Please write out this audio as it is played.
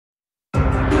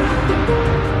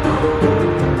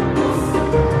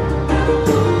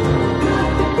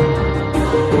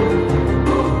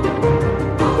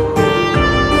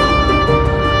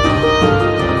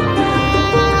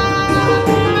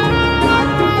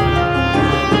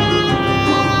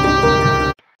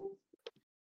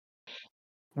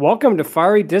Welcome to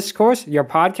Fiery Discourse, your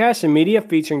podcast and media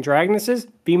featuring dragonesses,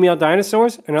 female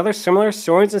dinosaurs, and other similar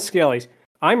swords and skillies.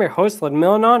 I'm your host,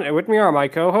 Ledmillanon, and with me are my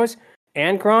co-hosts,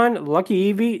 Ankron, Lucky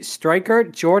Evie, Striker,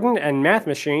 Jordan, and Math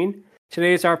Machine.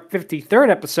 Today is our 53rd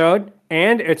episode,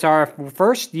 and it's our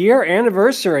first year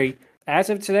anniversary. As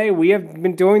of today, we have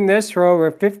been doing this for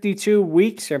over 52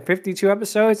 weeks, or 52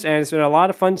 episodes, and it's been a lot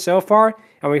of fun so far,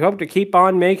 and we hope to keep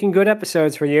on making good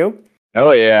episodes for you.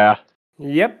 Oh, yeah.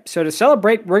 Yep, so to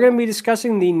celebrate, we're going to be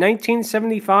discussing the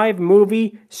 1975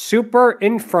 movie Super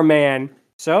Infra-Man.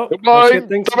 So, let's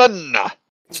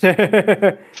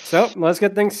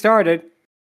get things started.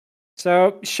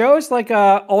 So, shows like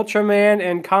Ultraman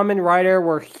and Kamen Rider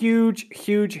were huge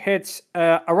hits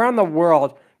around the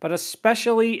world, but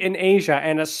especially in Asia,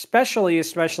 and especially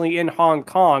in Hong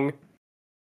Kong.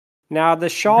 Now, the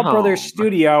Shaw Brothers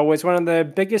studio was one of the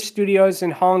biggest studios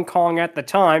in Hong Kong at the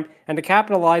time, and to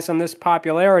capitalize on this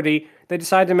popularity, they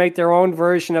decided to make their own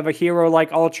version of a hero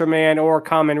like Ultraman or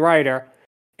Kamen Rider.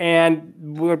 And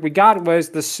what we got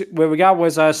was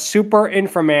Super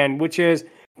Infra-Man, which is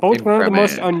both one of the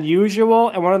most unusual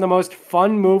and one of the most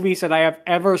fun movies that I have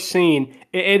ever seen.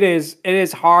 It is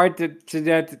hard to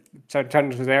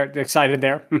excited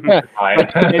there.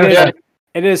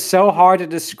 It is so hard to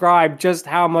describe just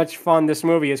how much fun this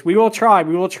movie is. We will try,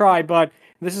 but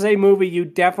this is a movie you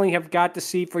definitely have got to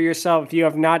see for yourself if you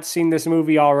have not seen this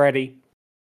movie already.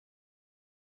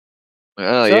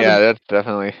 Oh, so that's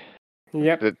definitely...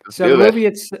 Yep.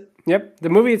 The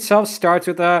movie itself starts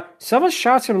with several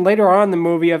shots from later on in the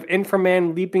movie of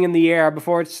Infra-Man leaping in the air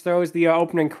before it throws the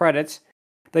opening credits.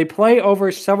 They play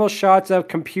over several shots of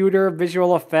computer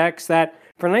visual effects that,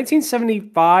 for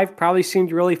 1975, probably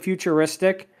seemed really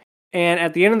futuristic. And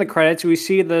at the end of the credits, we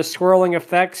see the swirling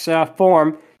effects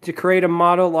form to create a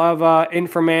model of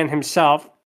Infra-Man himself.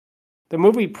 The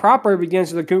movie proper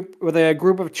begins with a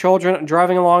group of children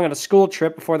driving along on a school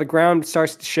trip before the ground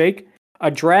starts to shake. A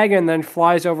dragon then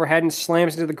flies overhead and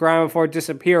slams into the ground before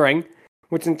disappearing,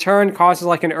 which in turn causes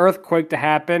like an earthquake to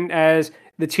happen as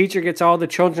the teacher gets all the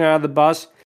children out of the bus,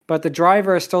 but the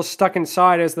driver is still stuck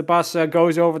inside as the bus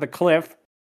goes over the cliff.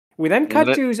 We then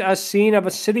cut to a scene of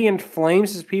a city in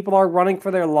flames as people are running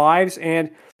for their lives, and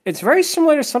it's very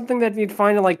similar to something that you'd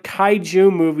find in like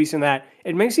kaiju movies and that.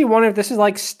 It makes me wonder if this is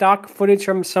like stock footage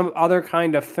from some other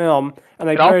kind of film, and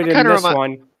they put it in this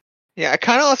one. Yeah, it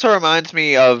kind of also reminds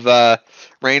me of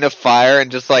Reign of Fire and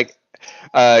just like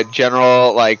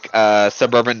general like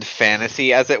suburban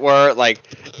fantasy, as it were, like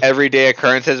everyday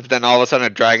occurrences, but then all of a sudden a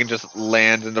dragon just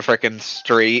lands in the frickin'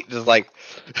 street, just like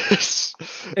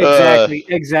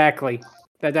exactly.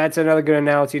 That's another good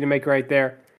analogy to make right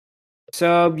there.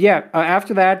 So yeah,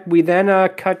 after that we then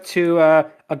cut to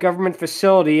a government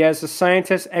facility as the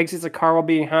scientist exits a car while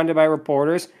being hounded by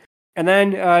reporters, and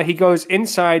then he goes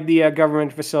inside the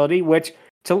government facility, which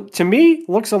to me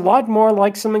looks a lot more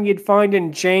like something you'd find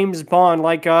in James Bond,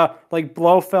 like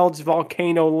Blofeld's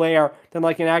volcano lair, than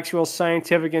like an actual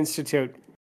scientific institute.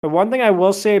 But one thing I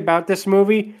will say about this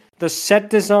movie, the set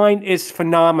design is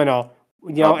phenomenal.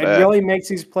 You know, it really makes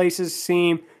these places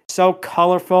seem so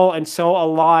colorful and so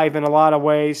alive in a lot of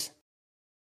ways.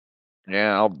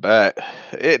 Yeah, I'll bet.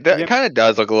 It kind of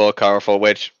does look a little colorful,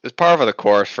 which is par for the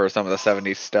course for some of the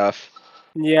 70s stuff.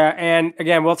 Yeah, and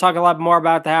again, we'll talk a lot more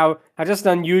about how just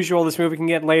unusual this movie can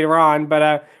get later on,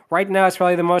 but right now it's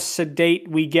probably the most sedate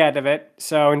we get of it,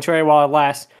 so enjoy it while it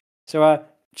lasts. So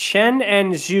Chen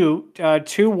and Zhu,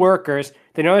 two workers,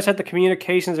 they notice that the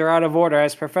communications are out of order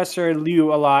as Professor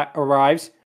Liu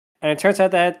arrives, and it turns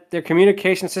out that their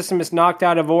communication system is knocked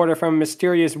out of order from a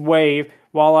mysterious wave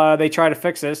while they try to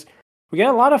fix this. We get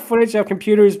a lot of footage of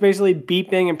computers basically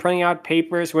beeping and printing out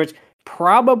papers, which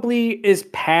probably is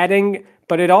padding,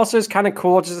 but it also is kind of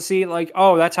cool just to see, like,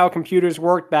 oh, that's how computers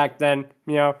worked back then.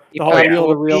 You know, the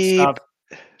whole real stuff.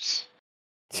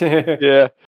 Yeah.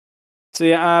 So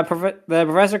yeah, the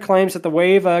professor claims that the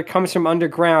wave comes from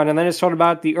underground, and then it's told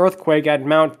about the earthquake at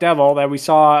Mount Devil that we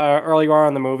saw earlier on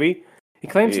in the movie. He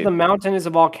claims that the mountain is a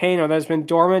volcano that has been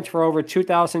dormant for over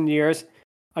 2,000 years.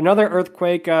 Another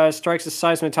earthquake strikes the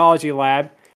seismology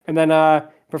lab, and then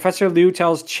Professor Liu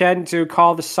tells Chen to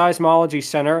call the seismology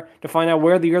center to find out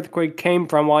where the earthquake came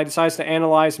from while he decides to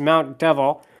analyze Mount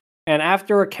Devil. And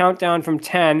after a countdown from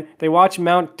 10, they watch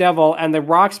Mount Devil, and the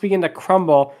rocks begin to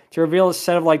crumble to reveal a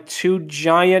set of like two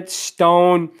giant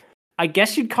stone, I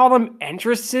guess you'd call them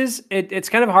entrances. It's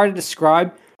kind of hard to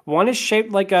describe. One is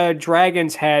shaped like a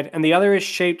dragon's head, and the other is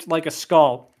shaped like a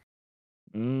skull.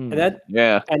 And then,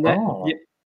 yeah. and then,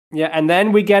 yeah, and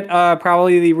then we get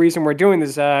probably the reason we're doing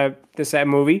this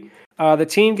movie. The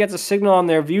team gets a signal on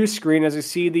their view screen as they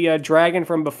see the dragon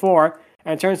from before,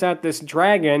 and it turns out this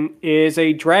dragon is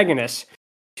a dragoness.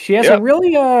 She has a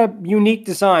really unique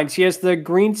design. She has the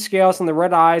green scales and the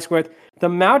red eyes with the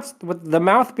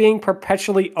mouth being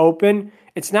perpetually open.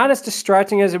 It's not as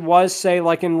distracting as it was, say,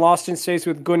 like in Lost in Space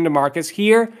with Gundamarcus.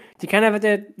 Here, you kind of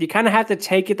have to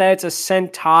take it that it's a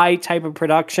Sentai type of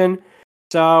production.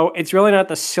 So it's really not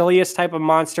the silliest type of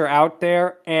monster out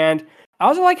there. And I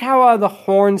also like how the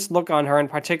horns look on her in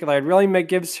particular. It really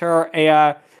gives her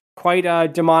a quite a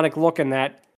demonic look in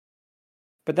that.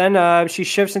 But then she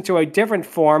shifts into a different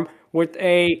form with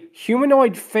a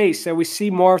humanoid face that we see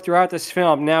more throughout this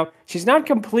film. Now, she's not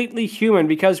completely human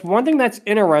because one thing that's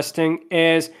interesting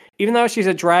is even though she's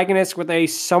a dragoness with a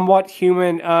somewhat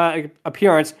human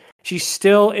appearance, she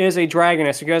still is a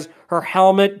dragoness because her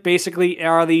helmet basically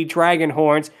are the dragon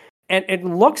horns. And it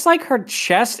looks like her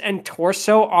chest and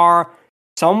torso are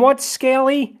somewhat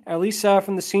scaly, at least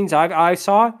from the scenes I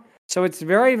saw. So it's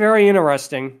very, very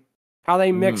interesting how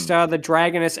they mixed the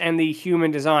dragoness and the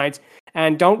human designs.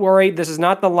 And don't worry, this is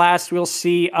not the last we'll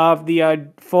see of the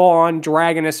full-on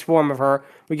dragoness form of her.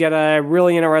 We get a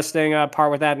really interesting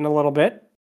part with that in a little bit.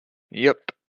 Yep.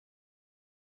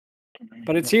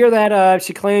 But it's here that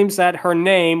she claims that her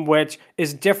name, which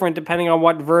is different depending on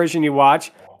what version you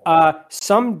watch,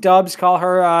 some dubs call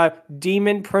her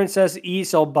Demon Princess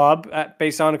Easelbub,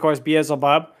 based on, of course,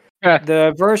 Beelzebub.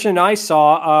 The version I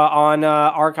saw on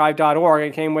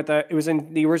archive.org, it was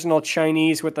in the original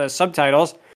Chinese with the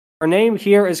subtitles. Her name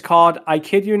here is called, I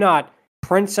kid you not,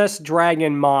 Princess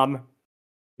Dragon Mom.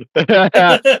 I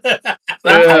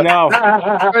know.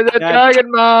 The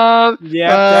Dragon Mom.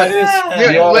 Yeah,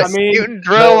 that is. Mutant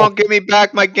Drill won't give me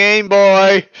back my Game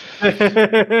Boy. Yeah,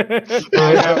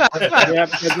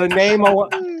 the name.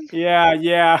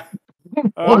 Yeah.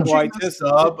 Oh boy,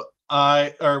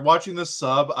 watching this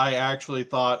sub, I actually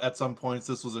thought at some points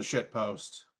this was a shit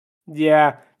post.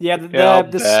 Yeah.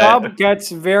 The sub gets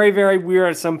very, very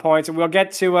weird at some points, and we'll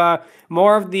get to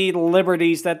more of the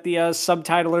liberties that the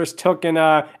subtitlers took in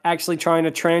actually trying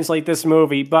to translate this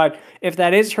movie. But if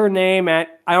that is her name, I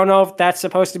don't know if that's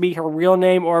supposed to be her real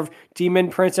name or if Demon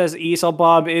Princess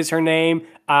Easelbub is her name.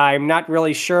 I'm not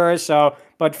really sure. So,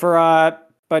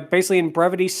 but basically, in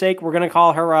brevity's sake, we're gonna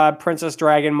call her Princess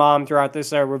Dragon Mom throughout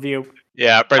this review.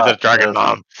 Yeah, Princess Dragon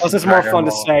Mom. Plus, it's more fun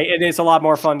to say. It is a lot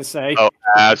more fun to say. Oh,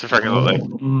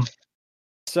 absolutely.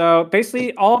 So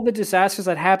basically, all of the disasters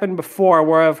that happened before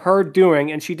were of her doing,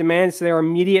 and she demands their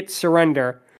immediate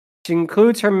surrender. She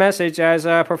includes her message as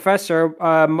a professor.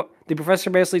 The professor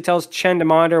basically tells Chen to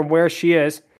monitor where she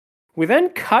is. We then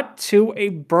cut to a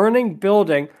burning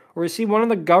building where we see one of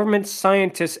the government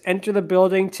scientists enter the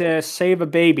building to save a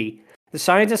baby. The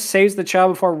scientist saves the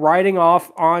child before riding off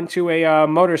onto a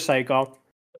motorcycle.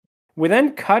 We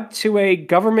then cut to a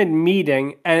government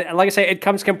meeting, and like I say, it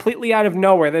comes completely out of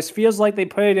nowhere. This feels like they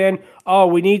put it in,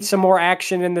 we need some more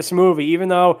action in this movie, even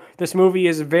though this movie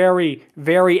is very,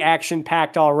 very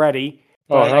action-packed already.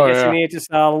 But I guess we need just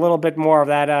a little bit more of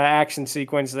that action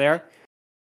sequence there.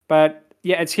 But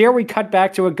yeah, it's here we cut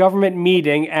back to a government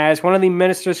meeting as one of the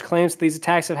ministers claims these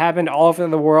attacks have happened all over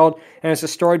the world and has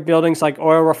destroyed buildings like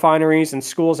oil refineries and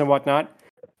schools and whatnot.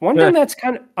 One thing that's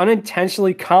kind of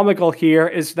unintentionally comical here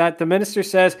is that the minister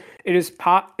says it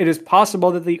is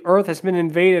possible that the Earth has been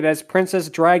invaded, as Princess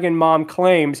Dragon Mom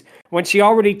claims, when she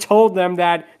already told them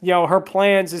that her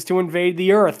plans is to invade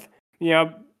the Earth.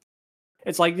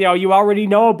 It's like you already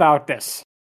know about this.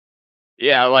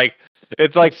 Yeah, like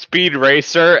it's like Speed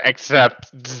Racer,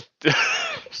 except.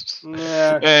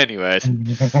 Yeah. Anyways.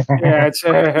 Yeah, it's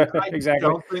exactly. I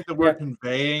don't think that we're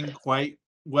conveying quite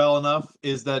well enough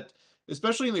is that.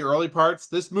 Especially in the early parts,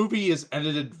 this movie is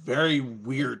edited very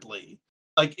weirdly.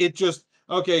 Like, it just,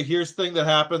 okay, here's the thing that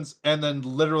happens, and then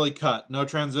literally cut. No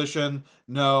transition,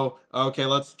 no, okay,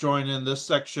 let's join in this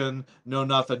section, no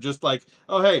nothing. Just like,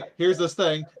 oh, hey, here's this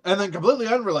thing, and then completely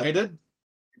unrelated.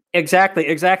 Exactly.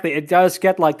 It does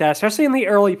get like that, especially in the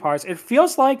early parts. It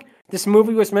feels like this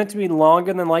movie was meant to be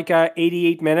longer than like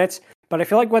 88 minutes, but I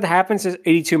feel like what happens is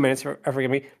 82 minutes,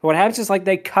 forgive me. But what happens is like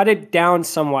they cut it down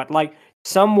somewhat. Like,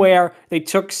 somewhere they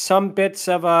took some bits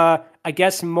of I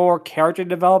guess more character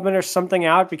development or something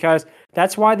out, because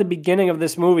that's why the beginning of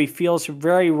this movie feels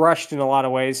very rushed in a lot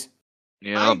of ways.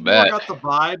 Yeah, I got the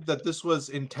vibe that this was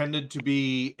intended to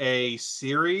be a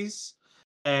series,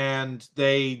 and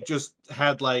they just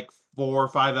had like 4 or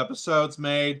 5 episodes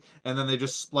made, and then they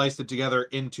just spliced it together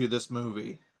into this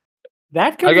movie.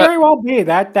 That could very well be.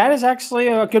 That is actually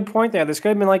a good point there. This could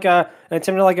have been like an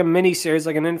attempt at like a mini series,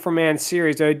 like an Infra-Man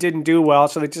series that it didn't do well,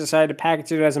 so they just decided to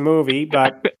package it as a movie.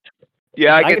 But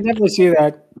yeah, I can definitely see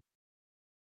that.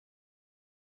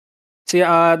 See,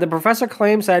 the professor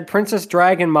claims that Princess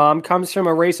Dragon Mom comes from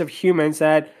a race of humans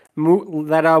that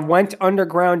went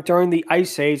underground during the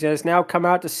Ice Age and has now come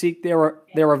out to seek their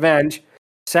revenge.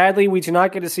 Sadly, we do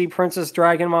not get to see Princess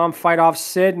Dragon Mom fight off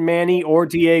Sid, Manny, or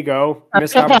Diego.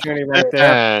 Missed opportunity right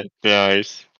there.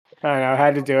 Nice. I don't know, I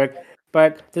had to do it.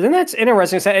 But the thing that's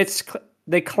interesting is that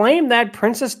they claim that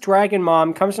Princess Dragon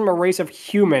Mom comes from a race of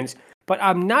humans, but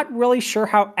I'm not really sure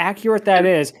how accurate that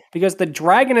is, because the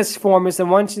dragoness form is the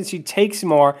one that she takes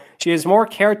more, she has more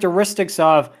characteristics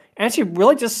of, and she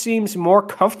really just seems more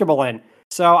comfortable in.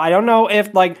 So I don't know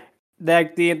if like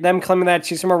them claiming that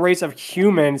she's from a race of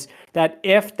humans, that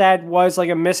if that was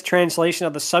like a mistranslation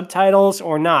of the subtitles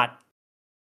or not.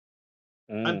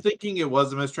 I'm thinking it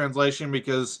was a mistranslation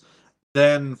because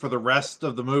then for the rest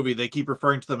of the movie they keep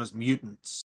referring to them as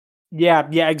mutants. Yeah,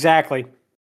 exactly.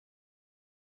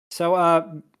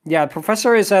 So, the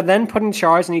professor is then put in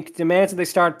charge, and he demands that they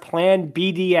start Plan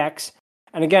BDX.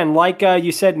 And again, like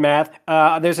you said, Matt,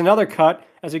 there's another cut.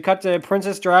 As we cut to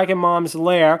Princess Dragon Mom's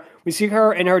lair, we see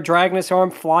her in her dragoness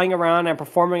form flying around and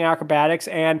performing acrobatics,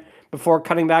 and before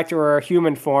cutting back to her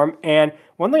human form. And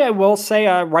one thing I will say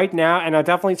right now, and I'll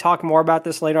definitely talk more about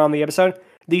this later on in the episode,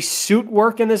 the suit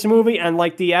work in this movie and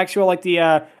like the actual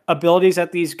abilities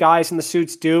that these guys in the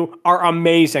suits do are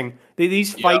amazing.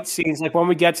 These fight scenes, like when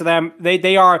we get to them,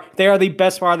 they are the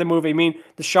best part of the movie. I mean,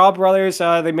 the Shaw brothers,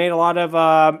 they made a lot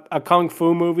of kung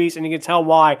fu movies, and you can tell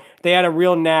why. They had a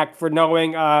real knack for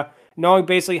knowing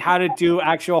basically how to do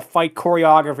actual fight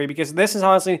choreography, because this is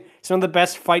honestly some of the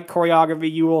best fight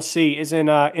choreography you will see is in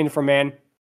Infra-Man.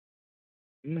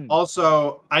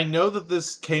 Also, I know that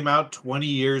this came out 20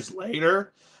 years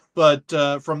later, but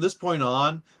from this point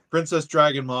on, Princess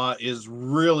Dragon Ma is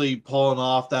really pulling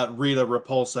off that Rita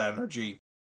Repulsa energy.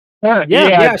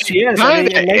 Yeah, she is. I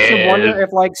mean, it makes you wonder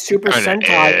if like Super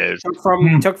Sentai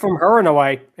took from her in a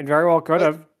way. It very well could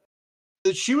have.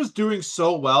 She was doing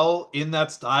so well in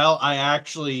that style. I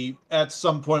actually, at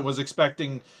some point, was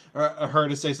expecting her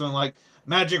to say something like,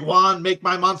 "Magic wand, make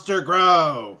my monster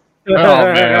grow." Oh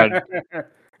man.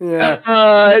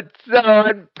 Yeah. It's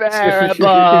so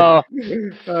unbearable.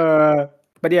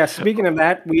 But yeah, speaking of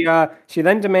that, she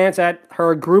then demands that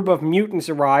her group of mutants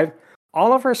arrive.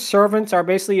 All of her servants are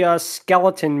basically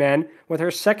skeleton men, with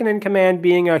her second in command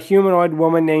being a humanoid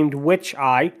woman named Witch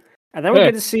Eye. And then we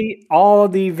get to see all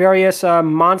of the various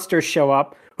monsters show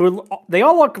up, who they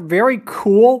all look very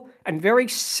cool and very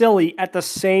silly at the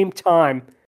same time.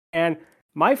 And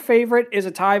my favorite is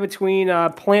a tie between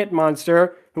Plant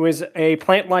Monster, who is a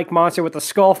plant-like monster with a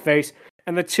skull face,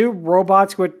 and the two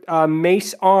robots with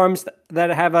mace arms that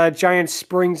have giant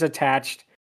springs attached.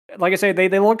 Like I say,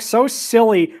 they look so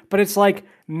silly, but it's like,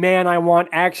 man, I want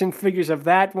action figures of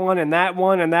that one, and that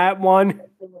one, and that one.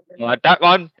 That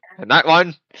one, and that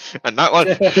one, and that one.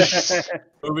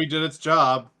 Movie did its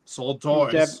job. Sold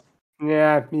toys.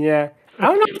 Yeah. I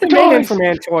don't know if they made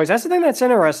Infra-Man toys. That's the thing that's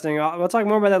interesting. We'll talk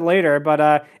more about that later.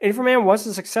 But Infra-Man was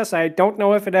a success. I don't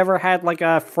know if it ever had like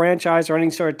a franchise or any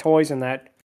sort of toys in that.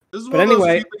 This is one of those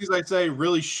few things I say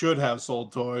really should have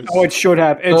sold toys. Oh, it should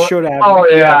have. It should have. Oh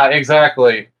yeah,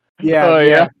 exactly. Yeah. Oh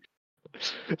yeah.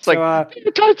 It's so, like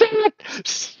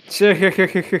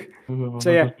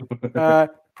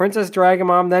Princess Dragon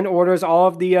Mom then orders all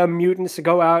of the mutants to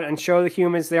go out and show the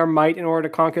humans their might in order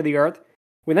to conquer the Earth.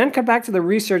 We then come back to the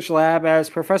research lab as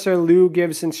Professor Liu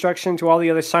gives instruction to all the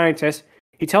other scientists.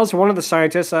 He tells one of the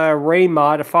scientists, Ray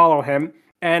Ma, to follow him.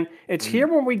 And it's here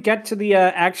when we get to the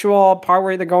actual part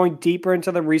where they're going deeper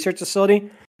into the research facility.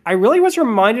 I really was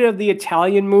reminded of the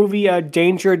Italian movie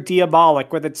Danger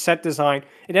Diabolic with its set design.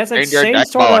 It has that same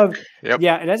sort of it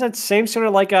has that same sort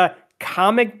of like a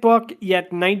comic book yet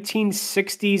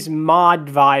 1960s mod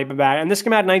vibe about it. And this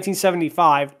came out in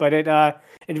 1975, but it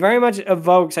very much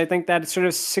evokes, I think, that sort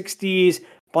of 60s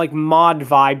like mod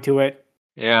vibe to it.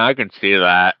 Yeah, I can see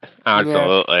that.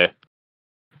 Absolutely. Yeah.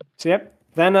 So yep.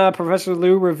 Then Professor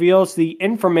Liu reveals the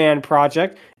Infra-Man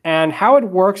project and how it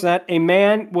works, that a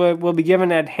man will be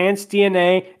given enhanced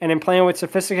DNA and implanted with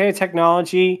sophisticated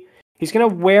technology. He's going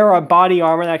to wear a body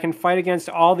armor that can fight against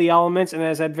all the elements and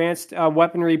has advanced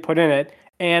weaponry put in it.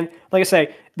 And like I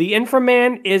say, the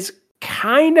Infra-Man is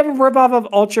kind of a ripoff of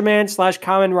Ultraman /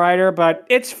 Kamen Rider, but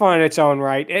it's fun in its own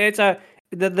right. It's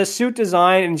the suit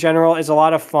design in general is a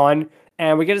lot of fun,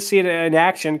 and we get to see it in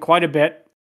action quite a bit.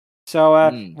 So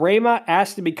Rayma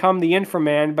asks to become the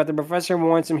Infra-Man, but the professor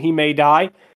warns him he may die.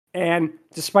 And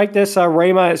despite this,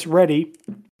 Rayma is ready.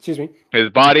 Excuse me. His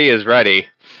body is ready.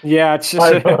 Yeah, it's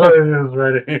just... My body is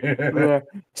ready. Yeah.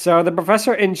 So the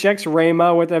professor injects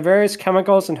Rayma with various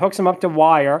chemicals and hooks him up to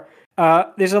wire.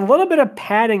 There's a little bit of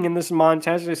padding in this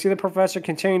montage. You see the professor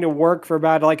continuing to work for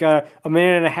about like a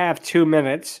minute and a half, 2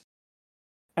 minutes.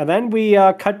 And then we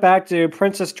cut back to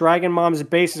Princess Dragon Mom's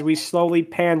base as we slowly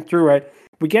pan through it.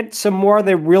 We get some more of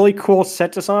the really cool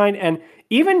set design and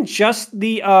even just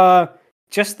the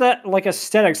like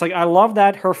aesthetics. Like I love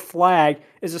that her flag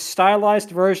is a stylized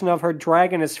version of her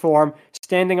dragoness form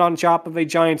standing on top of a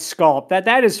giant sculpt.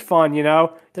 That is fun, you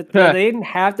know. That they didn't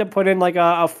have to put in like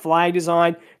a flag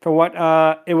design for what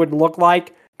it would look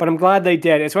like, but I'm glad they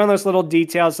did. It's one of those little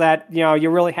details that, you know,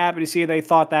 you're really happy to see they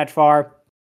thought that far.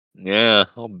 Yeah,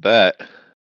 I'll bet.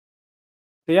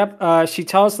 Yep, she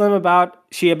tells them about...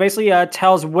 She basically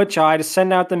tells Witch Eye to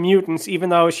send out the mutants, even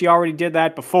though she already did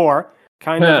that before.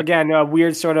 Kind of, again, a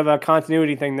weird sort of a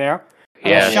continuity thing there.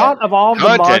 Yeah. Shot of all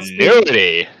the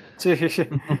continuity.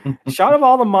 Shot of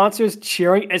all the monsters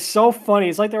cheering. It's so funny.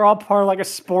 It's like they're all part of like a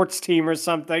sports team or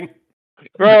something.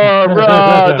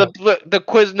 The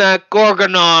Quiznak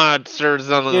Gorgonauts or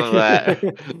something like that.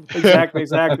 Exactly.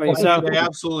 So they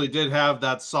absolutely did have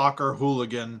that soccer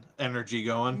hooligan energy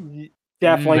going.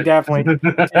 Definitely. Yeah.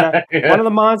 One of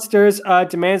the monsters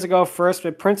demands to go first,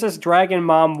 but Princess Dragon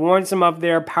Mom warns him of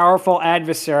their powerful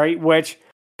adversary, which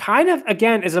kind of,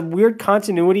 again, is a weird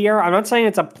continuity error. I'm not saying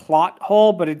it's a plot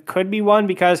hole, but it could be one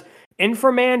because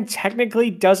Infra-Man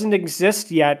technically doesn't exist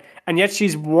yet, and yet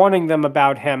she's warning them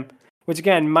about him, which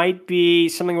again might be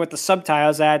something with the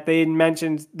subtitles that they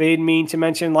didn't mean to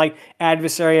mention like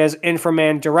adversary as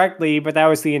Infra-Man directly, but that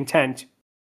was the intent.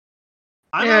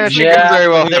 She could very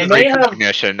well have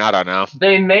recognition. I don't know.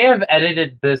 They may have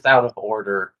edited this out of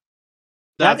order.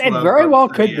 It very well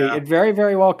could be. It very,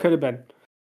 very well could have been.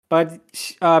 But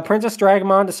Princess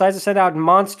Dragamon decides to send out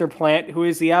Monster Plant, who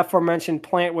is the aforementioned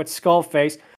plant with skull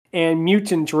face, and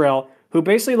Mutant Drill, who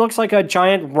basically looks like a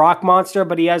giant rock monster,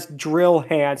 but he has drill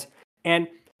hands. And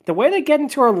the way they get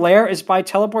into her lair is by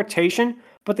teleportation,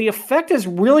 but the effect is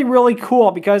really, really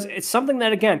cool because it's something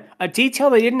that, again, a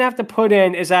detail they didn't have to put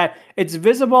in is that it's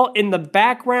visible in the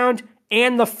background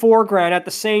and the foreground at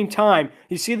the same time.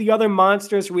 You see the other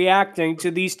monsters reacting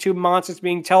to these two monsters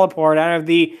being teleported out of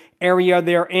the area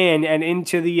they're in and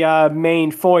into the main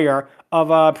foyer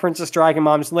of Princess Dragon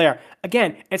Mom's lair.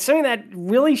 Again, it's something that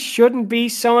really shouldn't be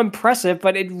so impressive,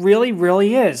 but it really,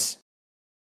 really is.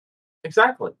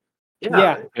 Exactly.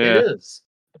 Yeah. It is.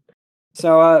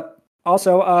 So,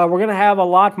 also, we're going to have a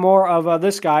lot more of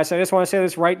this guy, so I just want to say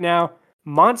this right now.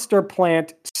 Monster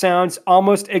Plant sounds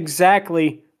almost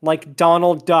exactly like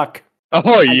Donald Duck.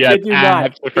 Oh, yeah. He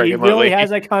really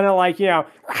has a kind of like, you know,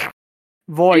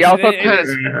 voice. He also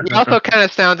kind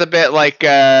of sounds a bit like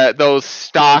those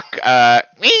stock cat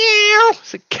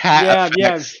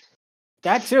effects.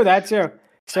 That too.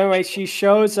 So anyway, she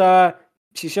shows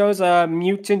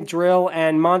Mutant Drill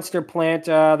and Monster Plant,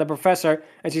 the professor,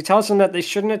 and she tells them that they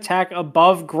shouldn't attack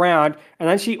above ground, and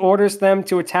then she orders them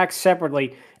to attack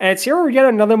separately. And it's here we get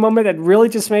another moment that really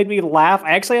just made me laugh.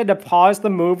 I actually had to pause the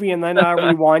movie and then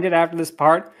rewind it after this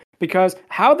part, because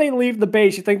how they leave the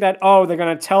base, you think that, oh, they're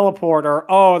going to teleport, or,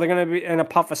 oh, they're going to be in a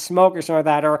puff of smoke or something like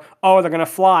that, or, oh, they're going to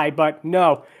fly, but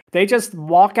no. They just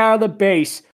walk out of the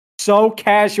base so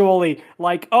casually,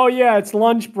 like, oh yeah, it's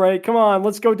lunch break. Come on,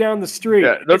 let's go down the street.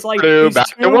 Yeah, it's like these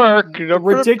two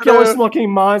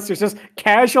ridiculous-looking monsters just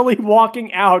casually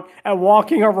walking out and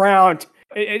walking around.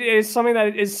 It is something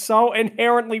that is so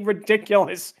inherently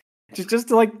ridiculous.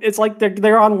 Just like it's like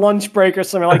they're on lunch break or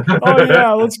something. Like, oh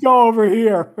yeah, let's go over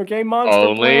here. Okay, monster.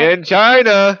 Only Plant. In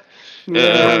China.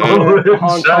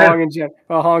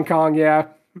 Hong Kong, yeah.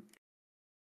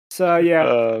 So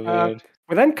yeah.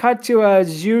 We then cut to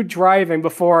Zhu driving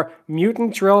before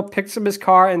Mutant Drill picks up his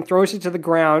car and throws it to the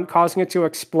ground, causing it to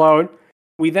explode.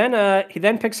 He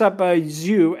then picks up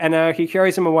Zhu and he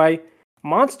carries him away.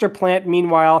 Monster Plant,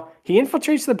 meanwhile, he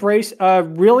infiltrates the base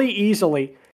really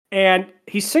easily, and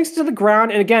he sinks to the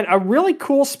ground. And again, a really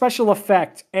cool special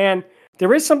effect. And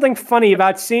there is something funny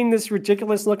about seeing this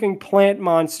ridiculous-looking plant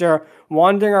monster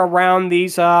wandering around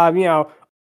these,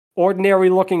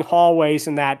 ordinary-looking hallways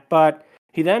and that, but.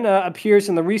 He then appears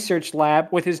in the research lab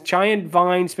with his giant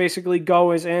vines basically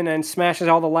goes in and smashes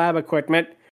all the lab equipment.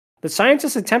 The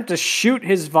scientists attempt to shoot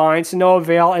his vines to no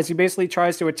avail as he basically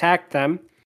tries to attack them.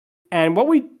 And what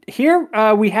we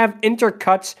have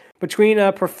intercuts between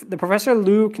the Professor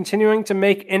Liu continuing to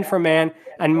make Infra-Man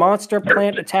and Monster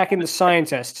Plant attacking the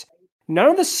scientists. none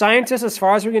of the scientists, as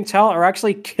far as we can tell, are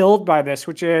actually killed by this,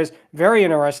 which is very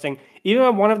interesting. Even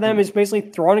when one of them is basically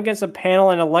thrown against a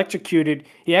panel and electrocuted,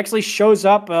 he actually shows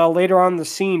up later on in the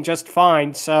scene just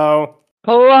fine. So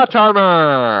plot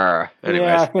armor.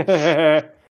 Anyways. yeah,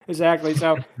 exactly.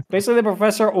 So basically, the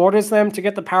professor orders them to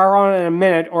get the power on in a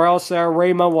minute, or else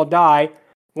Rayma will die.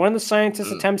 One of the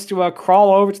scientists attempts to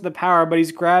crawl over to the power, but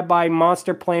he's grabbed by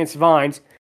monster plant's vines.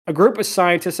 A group of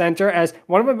scientists enter as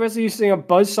one of them is using a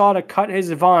buzzsaw to cut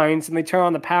his vines, and they turn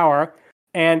on the power.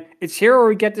 And it's here where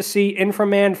we get to see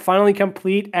Infra-Man finally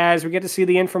complete, as we get to see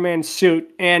the Infra-Man suit.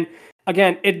 And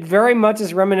again, it very much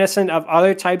is reminiscent of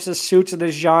other types of suits of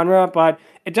this genre, but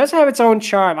it does have its own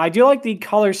charm. I do like the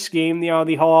color scheme,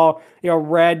 the whole,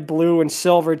 red, blue, and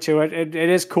silver to it. It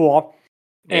is cool.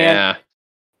 Yeah.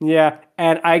 Yeah,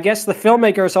 and I guess the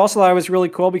filmmakers also thought it was really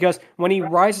cool because when he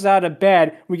rises out of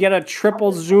bed, we get a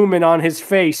triple zoom in on his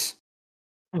face.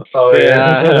 Oh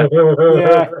yeah.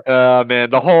 Yeah.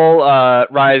 Man, the whole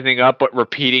rising up but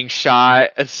repeating shot,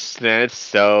 it's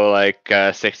so like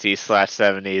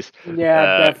 60s/70s.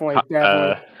 Yeah, definitely.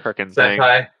 Freaking thing.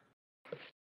 Sentai.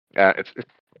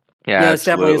 It's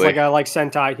definitely is like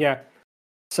Sentai, yeah.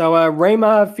 So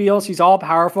Rayma feels he's all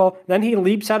powerful. Then he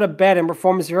leaps out of bed and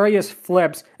performs various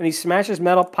flips, and he smashes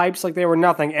metal pipes like they were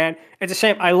nothing. And it's a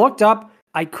shame. I looked up.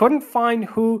 I couldn't find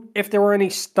if there were any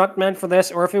stuntmen for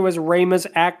this, or if it was Rayma's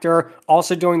actor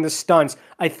also doing the stunts.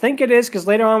 I think it is, because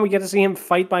later on we get to see him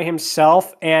fight by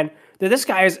himself, and this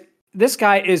guy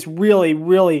is really,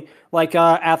 really like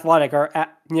athletic, or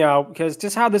because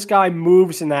just how this guy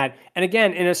moves in that, and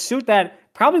again in a suit that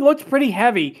probably looked pretty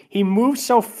heavy, he moves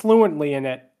so fluently in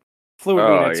it.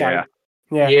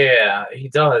 Yeah, he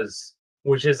does,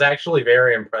 which is actually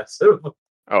very impressive.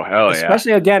 Oh hell yeah!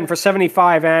 Especially again for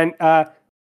 75, and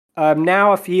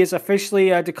now if he is officially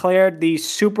declared the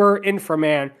Super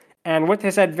Infra-Man, and with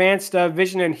his advanced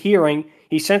vision and hearing,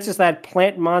 he senses that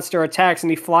plant monster attacks, and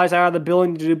he flies out of the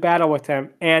building to do battle with him.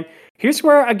 And here's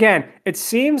where, again, it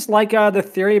seems like the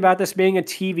theory about this being a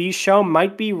TV show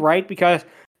might be right, because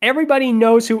everybody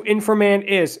knows who Infra-Man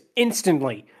is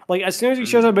instantly. Like, as soon as he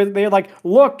shows up, they're like,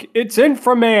 look, it's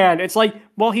Infra-Man. It's like,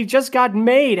 well, he just got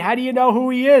made. How do you know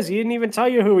who he is? He didn't even tell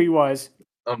you who he was.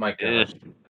 Oh my gosh.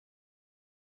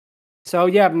 So,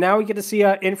 yeah, now we get to see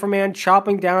Infra-Man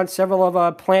chopping down several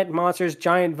of Plant Monster's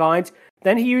giant vines.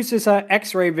 Then he uses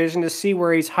X-ray vision to see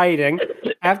where he's hiding.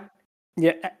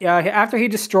 After he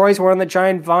destroys one of the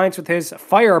giant vines with his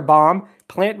firebomb,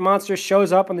 Plant Monster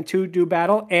shows up and the two do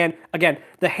battle. And again,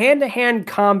 the hand-to-hand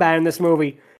combat in this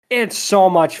movie, it's so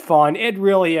much fun. It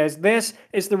really is. This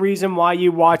is the reason why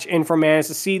you watch Infra-Man, is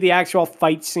to see the actual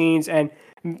fight scenes, and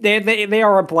they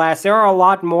are a blast. There are a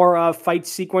lot more fight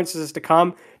sequences to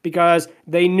come, because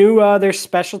they knew their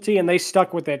specialty and they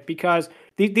stuck with it, because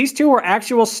these two were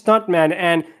actual stuntmen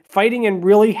and fighting in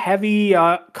really heavy,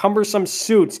 cumbersome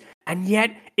suits. And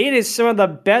yet, it is some of the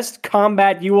best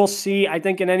combat you will see, I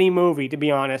think, in any movie, to be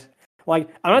honest. Like,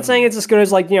 I'm not saying it's as good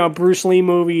as, like, Bruce Lee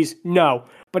movies, no.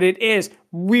 But it is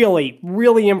really,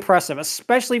 really impressive,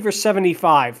 especially for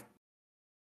 75.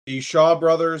 The Shaw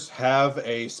brothers have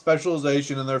a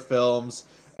specialization in their films,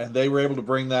 and they were able to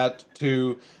bring that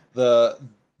to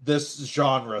this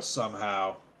genre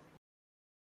somehow.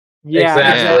 Yeah,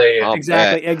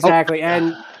 exactly.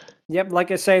 And yep,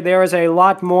 like I say, there is a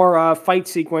lot more fight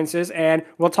sequences, and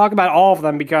we'll talk about all of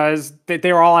them because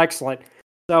they were all excellent.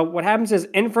 So what happens is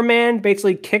Infra-Man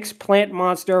basically kicks Plant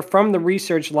Monster from the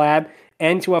research lab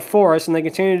into a forest, and they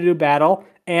continue to do battle.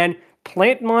 And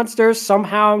Plant Monster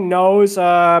somehow knows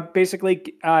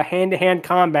basically hand-to-hand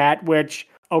combat, which,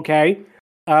 okay.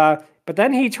 But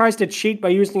then he tries to cheat by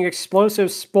using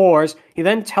explosive spores. He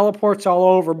then teleports all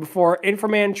over before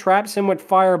Infra-Man traps him with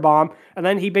firebomb, and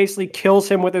then he basically kills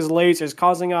him with his lasers,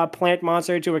 causing a Plant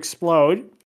Monster to explode.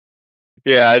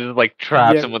 Yeah, I just like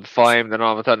traps him with flame, then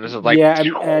all of a sudden it's just like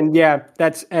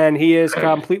and he is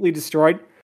completely destroyed.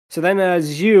 So then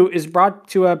Zhu is brought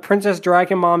to Princess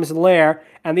Dragon Mom's lair,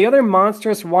 and the other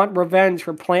monsters want revenge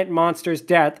for Plant Monster's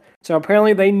death. So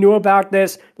apparently they knew about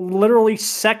this literally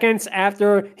seconds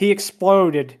after he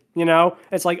exploded.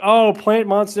 It's like, oh, Plant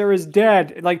Monster is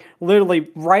dead. Like, literally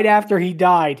right after he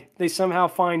died, they somehow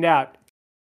find out.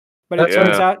 But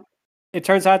it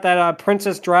turns out that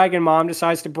Princess Dragon Mom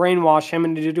decides to brainwash him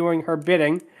into doing her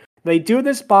bidding. They do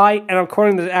this by, and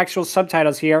according to the actual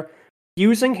subtitles here,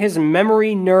 using his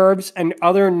memory nerves and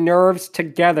other nerves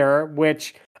together,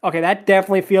 which, okay, that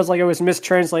definitely feels like it was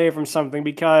mistranslated from something,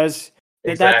 because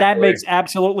that makes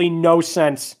absolutely no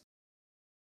sense.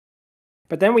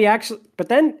 But then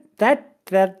that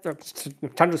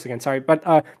tongue again, sorry, but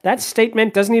that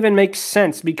statement doesn't even make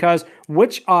sense because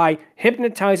Witch Eye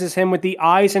hypnotizes him with the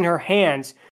eyes in her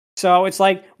hands. So it's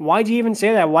like, why do you even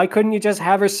say that? Why couldn't you just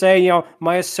have her say,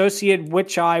 my associate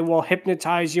Witch Eye will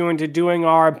hypnotize you into doing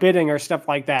our bidding or stuff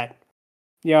like that?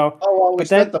 Oh, well, we but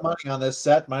spent the money on this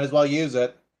set. Might as well use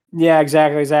it. Yeah,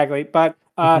 exactly. But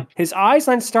his eyes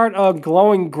then start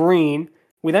glowing green.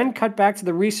 We then cut back to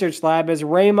the research lab as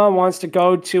Rayma wants to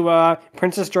go to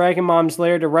Princess Dragon Mom's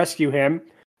lair to rescue him.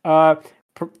 The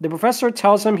professor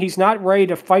tells him he's not ready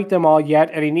to fight them all yet,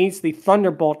 and he needs the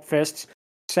Thunderbolt fists.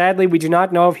 Sadly, we do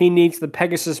not know if he needs the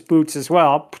Pegasus boots as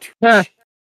well. Yeah.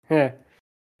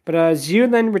 But Zhu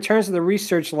then returns to the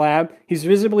research lab. He's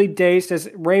visibly dazed as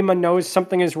Rayma knows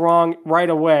something is wrong right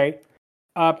away.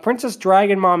 Princess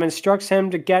Dragon Mom instructs him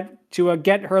to get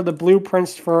her the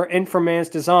blueprints for Infra-Man's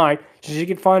design so she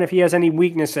can find if he has any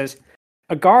weaknesses.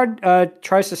 A guard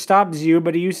tries to stop Zhu,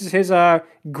 but he uses his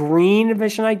green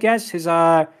vision, I guess,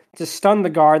 to stun the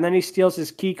guard, and then he steals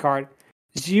his key card.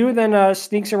 Zhu then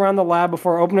sneaks around the lab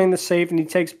before opening the safe, and he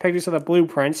takes pictures of the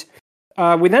blueprints.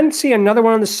 We then see another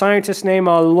one of the scientists named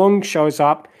Lung shows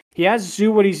up. He asks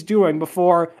Zhu what he's doing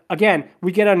before, again,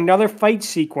 we get another fight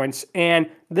sequence, and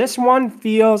this one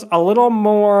feels a little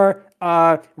more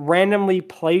randomly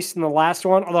placed than the last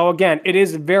one, although, again, it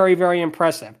is very, very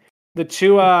impressive. The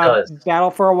two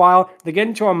battle for a while, they get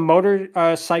into a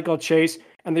motorcycle chase,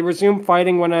 and they resume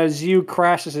fighting when Zhu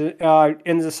crashes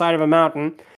into the side of a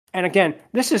mountain. And again,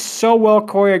 this is so well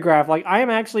choreographed. Like, I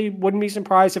wouldn't be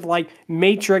surprised if, like,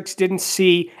 Matrix didn't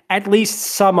see at least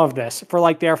some of this for,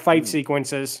 like, their fight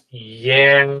sequences.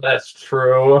 Yeah, that's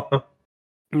true.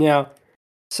 Yeah.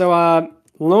 So,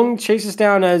 Lung chases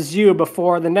down Zhu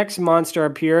before the next monster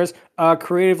appears,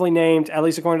 creatively named, at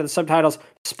least according to the subtitles,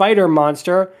 Spider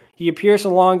Monster. He appears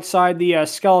alongside the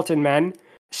Skeleton Men.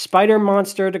 Spider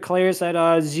Monster declares that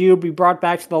Zhu be brought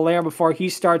back to the lair before he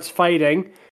starts fighting.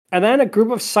 And then a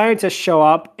group of scientists show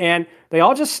up, and they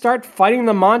all just start fighting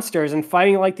the monsters and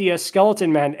fighting like the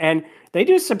Skeleton Men. And they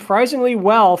do surprisingly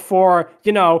well for,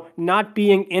 not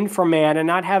being Infra-Man and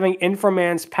not having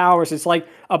Infra-Man's powers. It's like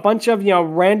a bunch of,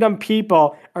 random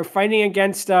people are fighting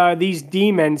against these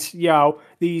demons,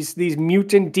 these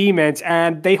mutant demons,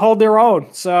 and they hold their own.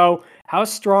 So how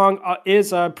strong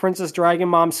is Princess Dragon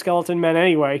Mom Skeleton Men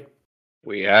anyway?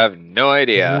 We have no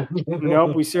idea.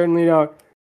 Nope, we certainly don't.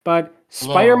 But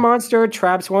Spider Monster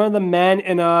traps one of the men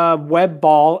in a web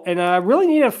ball in a really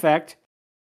neat effect.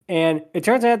 And it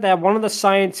turns out that one of the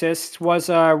scientists was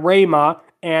Rayma,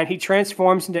 and he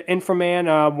transforms into Infra-Man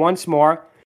once more.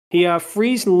 He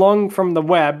frees Lung from the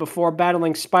web before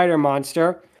battling Spider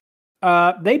Monster.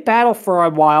 They battle for a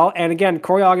while, and again,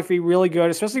 choreography really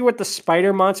good, especially with the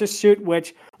Spider Monster suit,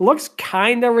 which looks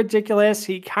kind of ridiculous.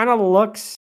 He kind of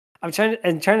looks... I'm trying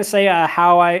to say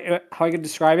how I could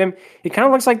describe him. He kind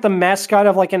of looks like the mascot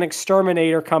of like an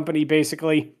exterminator company,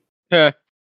 basically. Yeah,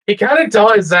 he kind of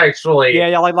does actually.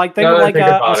 Yeah. Like think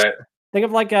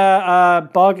of like a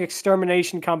bug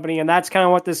extermination company, and that's kind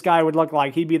of what this guy would look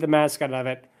like. He'd be the mascot of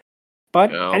it.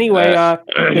 But anyway,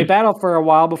 they battle for a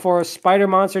while before a spider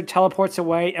monster teleports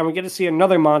away, and we get to see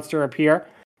another monster appear.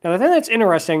 Now, the thing that's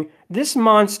interesting, this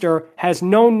monster has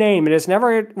no name. It is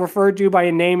never referred to by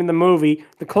a name in the movie.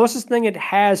 The closest thing it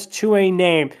has to a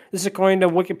name, this is according to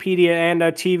Wikipedia and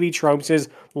TV Tropes, is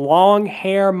Long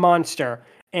Hair Monster.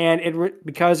 And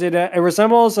because it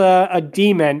resembles a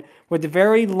demon with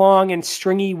very long and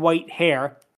stringy white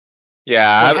hair.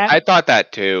 Yeah, I thought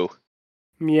that too.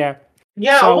 Yeah.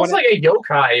 Yeah, so almost like a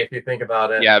yokai if you think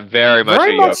about it. Yeah, very much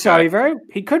very a much yokai. So.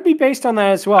 He could be based on that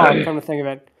as well, come to think of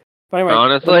it. But anyway,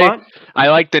 honestly, I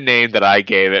like the name that I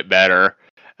gave it better.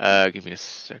 Give me a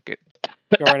second.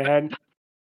 Go right ahead.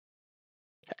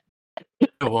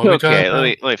 Okay,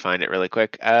 let me find it really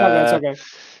quick. That's okay.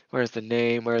 Where's the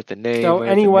name? So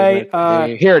anyway,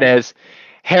 here it is.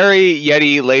 Harry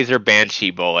Yeti Laser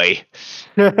Banshee Boy.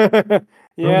 Yeah,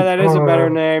 that is a better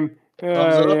name.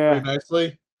 Thumbs it up pretty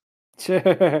nicely.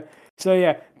 So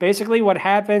yeah, basically what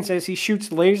happens is he shoots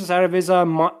lasers out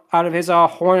of his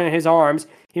horn in his arms.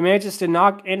 He manages to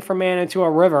knock Infra-Man into a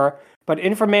river, but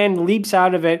Infra-Man leaps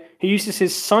out of it. He uses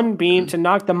his sunbeam to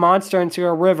knock the monster into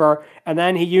a river, and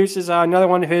then he uses another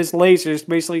one of his lasers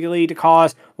basically to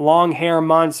cause Long Hair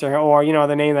Monster, or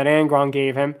the name that Angron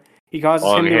gave him. He causes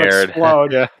him to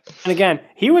explode. Yeah. And again,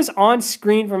 he was on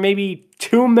screen for maybe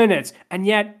 2 minutes, and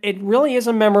yet it really is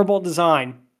a memorable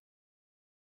design.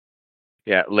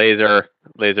 Yeah, laser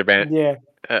band. Yeah.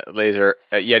 Laser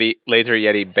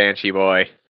Yeti Banshee Boy.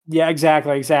 Yeah,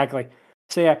 exactly.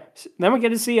 So yeah, then we get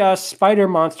to see a spider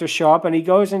monster show up, and he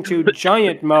goes into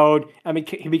giant mode. I mean,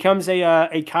 he becomes a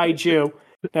kaiju,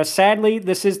 Now, sadly,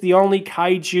 this is the only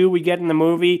kaiju we get in the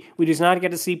movie. We do not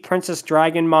get to see Princess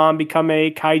Dragon Mom become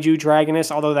a kaiju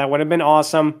dragoness, although that would have been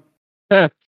awesome. The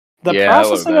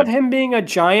processing of him being a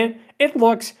giant, it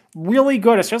looks really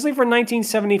good, especially for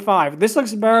 1975. This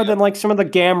looks better than like some of the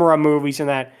Gamera movies and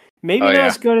that. Maybe not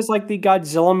as good as like the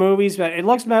Godzilla movies, but it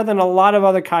looks better than a lot of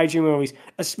other kaiju movies,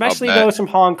 especially those from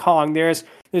Hong Kong. There's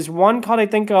one called, I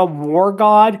think, War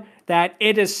God, that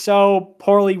it is so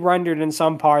poorly rendered in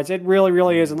some parts. It really,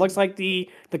 really is. It looks like the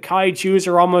kaijus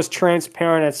are almost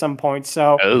transparent at some point.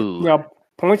 So,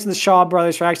 points to the Shaw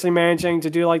brothers for actually managing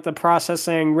to do like the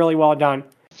processing really well done.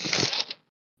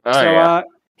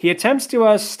 He attempts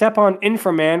to step on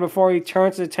Infra-Man before he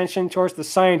turns his attention towards the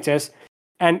scientist.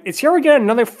 And it's here we get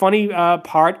another funny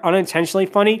part, unintentionally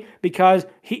funny, because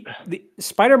the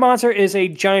Spider Monster is a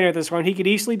giant at this point. He could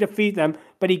easily defeat them,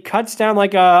 but he cuts down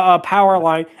like a power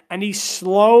line, and he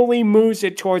slowly moves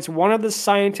it towards one of the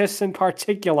scientists in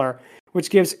particular, which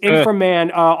gives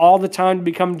Infra-Man all the time to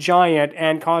become giant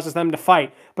and causes them to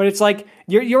fight. But it's like,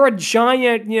 you're a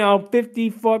giant,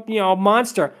 50-foot,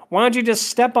 monster. Why don't you just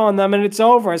step on them and it's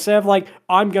over? Instead of like,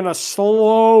 I'm going to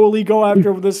slowly go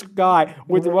after this guy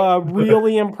with a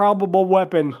really improbable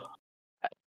weapon.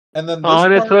 And then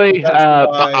honestly,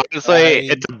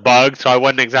 it's a bug, so I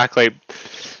wouldn't exactly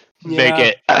make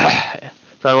it.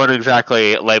 So I wouldn't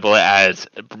exactly label it as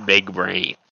big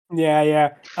brain.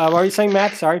 Yeah. What are you saying,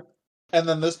 Matt? Sorry. And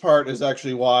then this part is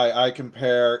actually why I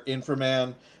compare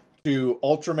Infra-Man to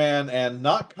Ultraman and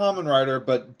not Kamen Rider,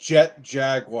 but Jet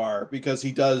Jaguar, because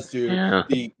he does do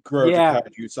the grow to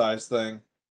kaiju size thing.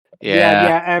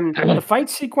 Yeah. And the fight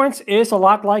sequence is a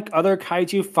lot like other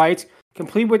kaiju fights,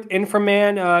 complete with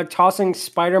Infra-Man tossing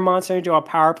Spider Monster into a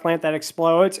power plant that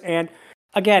explodes. And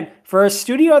again, for a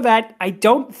studio that I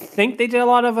don't think they did a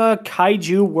lot of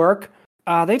kaiju work,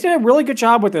 they did a really good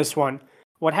job with this one.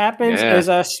 What happens is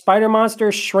a Spider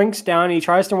Monster shrinks down, he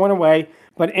tries to run away,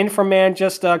 but Infra-Man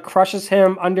just crushes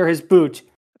him under his boot.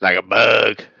 Like a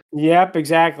bug. Yep,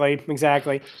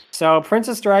 exactly. So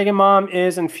Princess Dragon Mom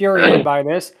is infuriated by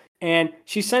this, and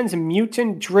she sends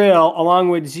Mutant Drill along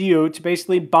with Zyu to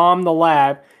basically bomb the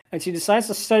lab, and she decides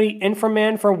to study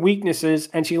Infra-Man for weaknesses,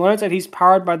 and she learns that he's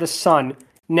powered by the sun.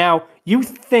 Now, you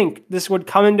think this would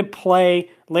come into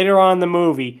play later on in the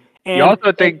movie. And you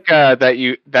also think that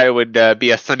it would be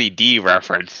a Sunny D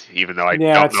reference, even though I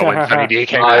don't know when Sunny D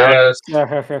came out.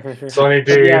 Sunny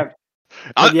D.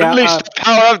 Unleash the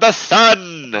power of the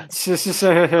sun!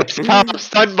 The power of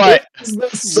sunlight! The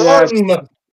sun!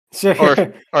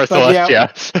 Or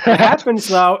Celestia. What happens,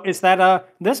 though, is that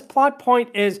this plot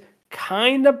point is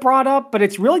kind of brought up, but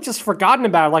it's really just forgotten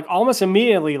about, like almost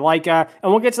immediately. Like, and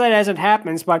we'll get to that as it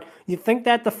happens. But you think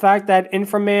that the fact that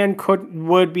Infra-Man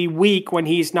would be weak when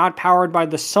he's not powered by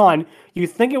the sun, you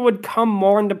think it would come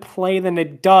more into play than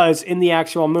it does in the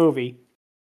actual movie.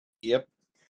 Yep.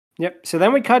 So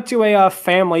then we cut to a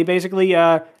family basically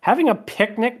having a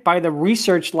picnic by the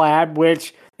research lab,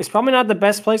 which is probably not the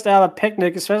best place to have a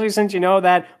picnic, especially since you know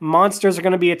that monsters are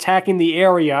going to be attacking the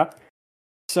area.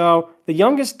 So the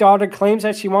youngest daughter claims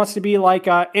that she wants to be like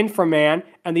Infra-Man,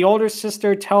 and the older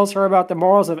sister tells her about the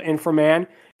morals of Infra-Man.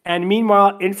 And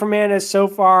meanwhile, Infra-Man has so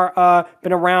far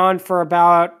been around for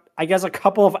about, I guess, a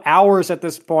couple of hours at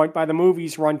this point by the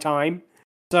movie's runtime.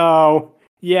 So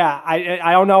yeah,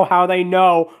 I don't know how they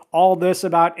know all this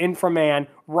about Infra-Man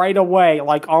right away,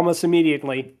 like almost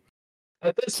immediately.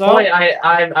 At this point,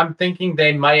 I'm thinking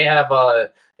they might have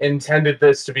intended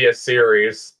this to be a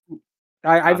series.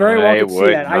 I very well could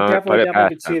see that. I definitely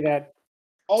could see that.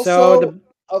 Also,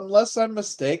 unless I'm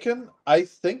mistaken, I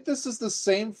think this is the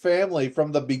same family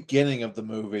from the beginning of the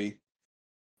movie.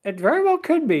 It very well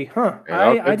could be, huh?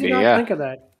 I did not think of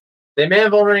that. They may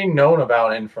have already known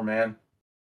about Infra-Man.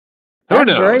 That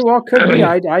very well could be.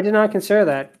 I did not consider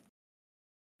that.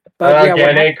 But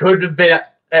again, it could have been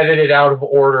edited out of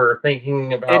order,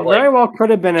 thinking about it very well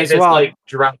could have been as well. Like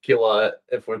Dracula,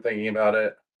 if we're thinking about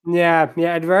it. Yeah,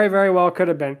 it very, very well could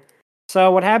have been.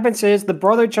 So what happens is the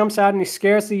brother jumps out and he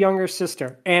scares the younger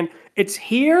sister. And it's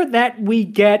here that we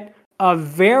get a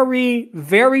very,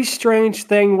 very strange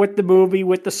thing with the movie,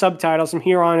 with the subtitles from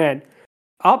here on in.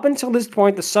 Up until this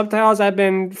point, the subtitles have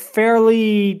been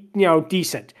fairly,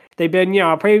 decent. They've been,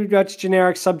 pretty much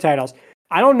generic subtitles.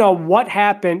 I don't know what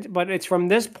happened, but it's from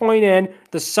this point in,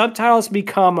 the subtitles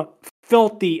become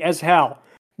filthy as hell.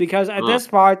 Because at this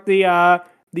part,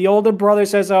 the older brother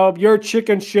says, "Oh, you're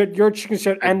chicken shit,"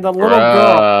 and the little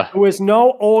girl, who is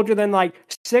no older than like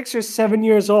 6 or 7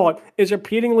 years old, is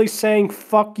repeatedly saying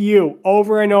 "fuck you"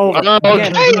 over and over.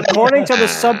 Again, according to the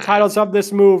subtitles of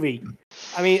this movie.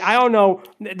 I mean, I don't know.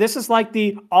 This is like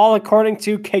the all according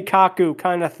to Keikaku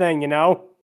kind of thing,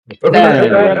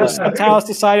 The subtitles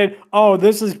decided, oh,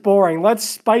 this is boring. Let's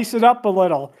spice it up a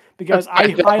little. Because I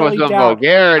highly doubt.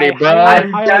 Vulgarity, bro.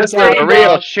 That's where the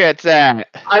real shit's at.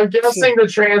 I'm guessing the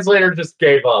translator just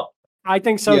gave up. I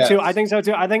think so too. I think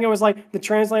it was like the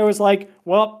translator was like,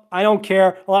 well, I don't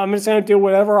care. Well, I'm just going to do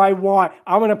whatever I want.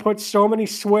 I'm going to put so many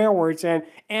swear words in.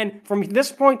 And from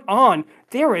this point on,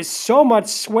 there is so much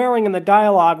swearing in the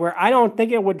dialogue where I don't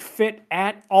think it would fit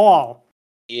at all.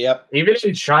 Yep. Even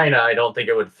in China, I don't think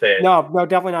it would fit. No,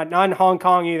 definitely not. Not in Hong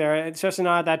Kong either. It's just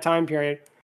not at that time period.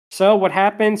 So what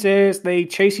happens is they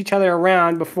chase each other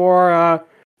around before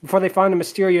they find a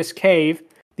mysterious cave.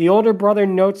 The older brother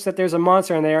notes that there's a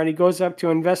monster in there, and he goes up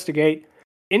to investigate.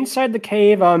 Inside the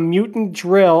cave, a mutant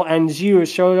drill and Zhu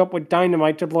show up with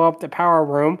dynamite to blow up the power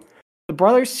room. The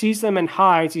brother sees them and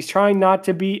hides. He's trying not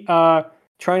to be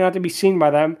seen by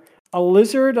them. A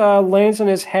lizard lands on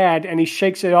his head, and he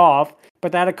shakes it off,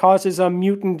 but that causes a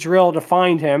mutant drill to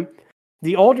find him.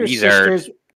 The older sisters,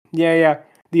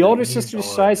 The older sister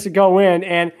decides to go in,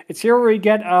 and it's here where we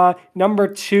get number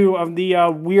 2 of the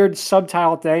weird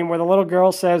subtitle thing, where the little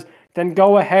girl says, "Then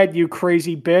go ahead, you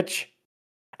crazy bitch."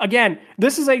 Again,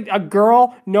 this is a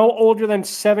girl no older than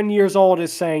 7 years old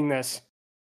is saying this.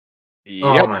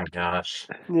 Yep. Oh my gosh.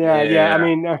 Yeah. I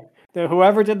mean,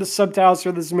 whoever did the subtitles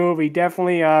for this movie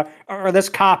definitely, or this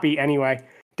copy anyway,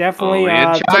 definitely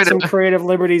took some creative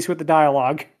liberties with the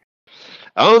dialogue.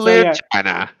 Only in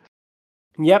China.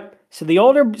 Yep. So the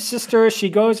older sister, she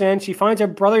goes in, she finds her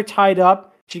brother tied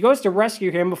up. She goes to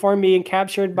rescue him before being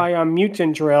captured by a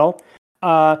mutant drill.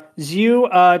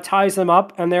 Zhu ties them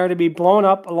up, and they're to be blown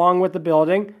up along with the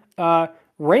building.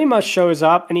 Rayma shows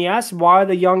up, and he asks why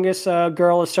the youngest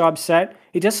girl is so upset.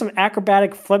 He does some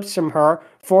acrobatic flips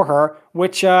for her,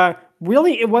 which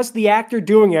really it was the actor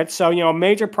doing it, so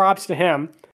major props to him.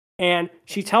 And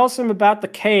she tells him about the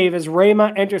cave as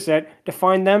Rayma enters it to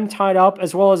find them tied up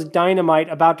as well as dynamite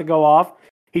about to go off.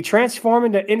 He transforms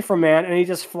into Infra-Man and he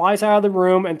just flies out of the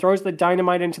room and throws the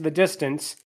dynamite into the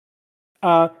distance.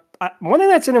 One thing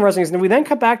that's interesting is that we then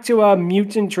cut back to a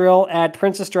mutant drill at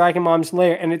Princess Dragon Mom's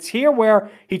lair, and it's here where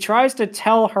he tries to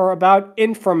tell her about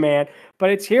Infra-Man, but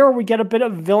it's here where we get a bit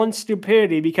of villain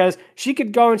stupidity because she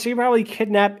could go and she probably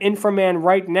kidnap Infra-Man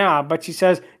right now, but she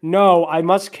says, no, I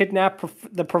must kidnap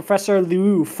the Professor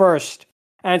Liu first.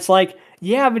 And it's like,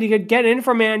 yeah, but you could get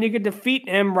Infra-Man, you could defeat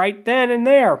him right then and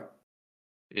there.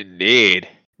 Indeed.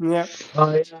 Yeah.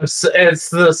 It's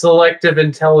the selective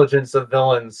intelligence of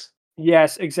villains.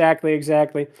 Yes, exactly.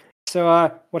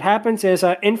 So what happens is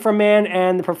Infra-Man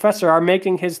and the Professor are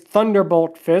making his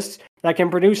Thunderbolt fists that can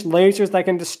produce lasers that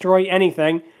can destroy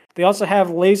anything. They also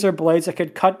have laser blades that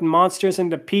could cut monsters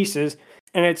into pieces.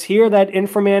 And it's here that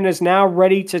Infra-Man is now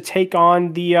ready to take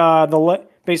on the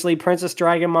basically Princess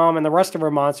Dragon Mom and the rest of her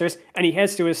monsters, and he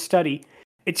heads to his study.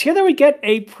 It's here that we get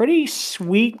a pretty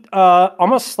sweet,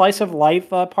 almost slice of life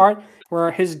part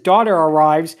where his daughter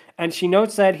arrives, and she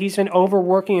notes that he's been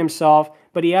overworking himself,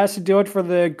 but he has to do it for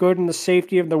the good and the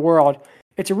safety of the world.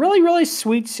 It's a really, really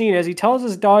sweet scene as he tells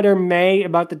his daughter May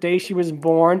about the day she was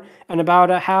born and about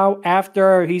how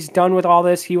after he's done with all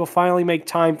this, he will finally make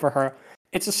time for her.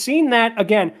 It's a scene that,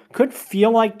 again, could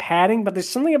feel like padding, but there's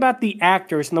something about the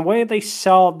actors and the way they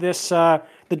sell this, the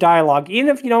dialogue. Even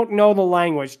if you don't know the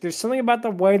language, there's something about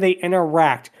the way they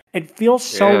interact. It feels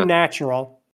so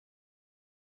natural.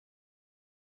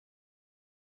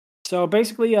 So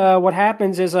basically what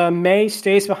happens is May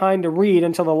stays behind to read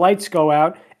until the lights go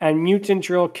out and Mutant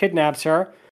Drill kidnaps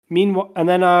her. Meanwhile, and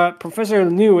then Professor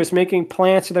Liu is making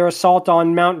plans for their assault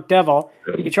on Mount Devil.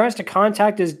 He tries to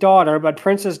contact his daughter, but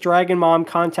Princess Dragon Mom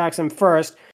contacts him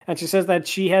first, and she says that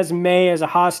she has May as a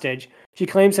hostage. She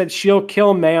claims that she'll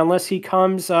kill May unless he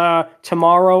comes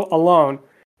tomorrow alone.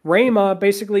 Rayma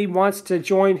basically wants to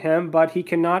join him, but he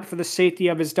cannot for the safety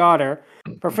of his daughter.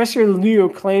 Professor Liu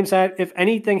claims that if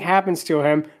anything happens to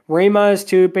him, Rayma is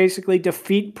to basically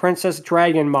defeat Princess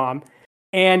Dragon Mom.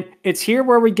 And it's here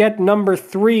where we get number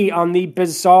 3 on the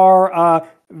bizarre,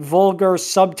 vulgar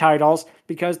subtitles,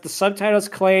 because the subtitles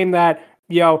claim that,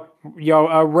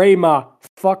 Rayma,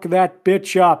 fuck that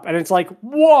bitch up. And it's like,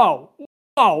 whoa,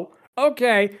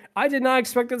 okay, I did not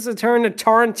expect this to turn to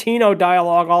Tarantino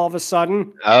dialogue all of a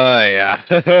sudden. Oh,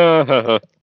 yeah.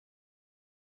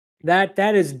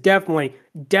 That is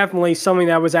definitely something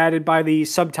that was added by the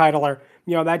subtitler.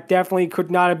 That definitely could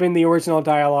not have been the original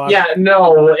dialogue. Yeah,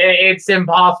 no, it's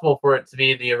impossible for it to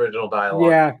be the original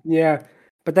dialogue. Yeah.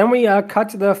 But then we cut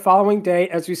to the following day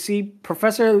as we see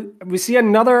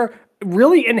another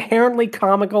really inherently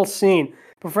comical scene.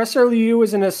 Professor Liu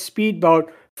is in a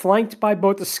speedboat flanked by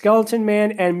both the Skeleton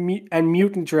Man and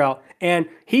Mutant Drill. And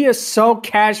he is so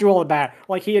casual about it.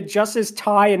 Like, he adjusts his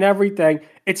tie and everything.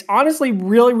 It's honestly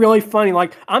really, really funny.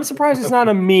 Like, I'm surprised it's not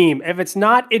a meme. If it's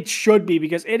not, it should be,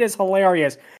 because it is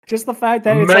hilarious. Just the fact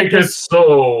that it's Make like this, it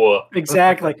so.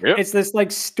 Exactly. Yep. It's this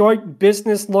like stoic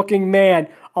business-looking man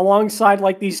alongside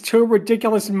like these two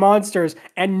ridiculous monsters,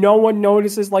 and no one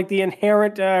notices like the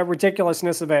inherent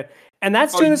ridiculousness of it. And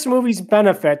that's to this movie's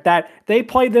benefit, that they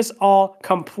play this all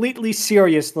completely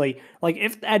seriously. Like,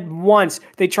 if at once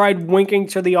they tried winking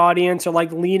to the audience or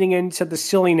like leaning into the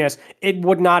silliness, it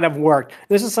would not have worked.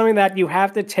 This is something that you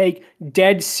have to take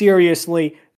dead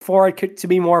seriously for it to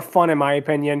be more fun, in my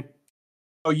opinion.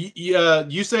 Oh,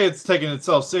 you say it's taking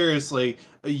itself seriously.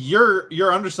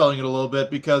 You're underselling it a little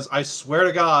bit, because I swear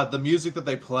to God, the music that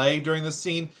they play during this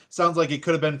scene sounds like it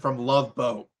could have been from Love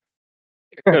Boat.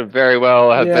 Very well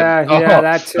have been. Yeah,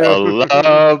 that too. A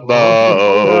love boat.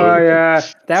 Oh yeah,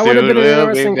 that would have been an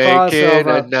interesting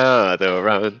crossover. Another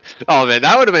run. Oh man,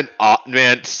 that would have been. Oh,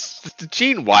 man,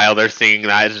 Gene Wilder singing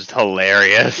that is just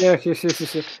hilarious. Yeah. That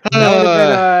would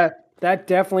have been. That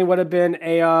definitely would have been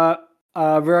a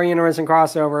very interesting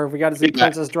crossover if we got to see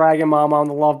Princess Dragon Mama on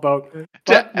the Love Boat.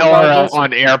 But or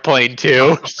on Airplane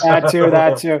 2.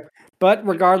 That too. But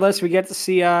regardless, we get to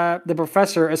see the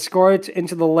professor escorted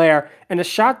into the lair, and a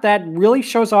shot that really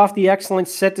shows off the excellent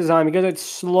set design, because it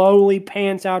slowly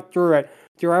pans out through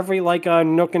every like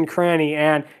nook and cranny,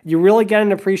 and you really get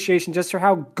an appreciation just for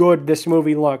how good this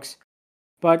movie looks.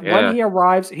 But when he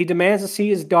arrives, he demands to see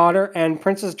his daughter, and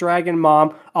Princess Dragon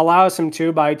Mom allows him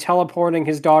to by teleporting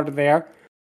his daughter there.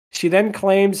 She then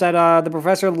claims that the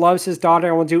professor loves his daughter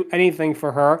and will do anything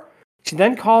for her. She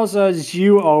then calls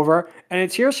Zhu over, and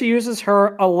it's here she uses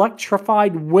her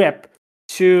electrified whip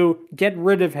to get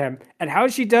rid of him. And how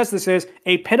she does this is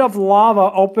a pit of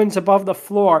lava opens above the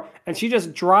floor, and she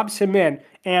just drops him in.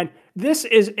 And this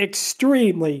is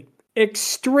extremely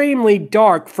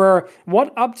dark for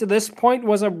what up to this point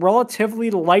was a relatively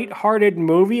light-hearted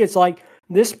movie. It's like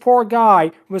this poor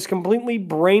guy was completely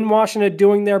brainwashed into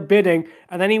doing their bidding,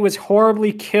 and then he was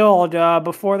horribly killed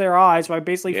before their eyes by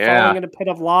basically falling in a pit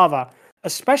of lava.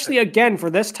 Especially, again, for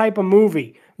this type of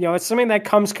movie. You know, it's something that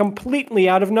comes completely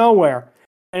out of nowhere.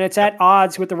 And it's at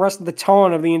odds with the rest of the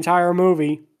tone of the entire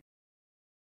movie.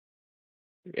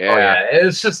 Yeah. Oh, yeah,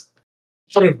 it's just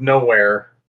sort of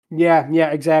nowhere. Yeah,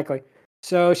 exactly.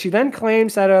 So she then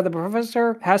claims that the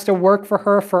professor has to work for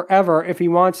her forever if he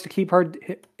wants to keep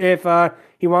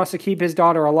his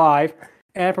daughter alive.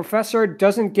 And the professor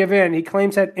doesn't give in. He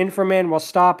claims that Infra-Man will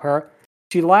stop her.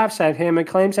 She laughs at him and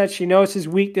claims that she knows his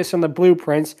weakness on the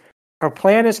blueprints. Her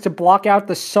plan is to block out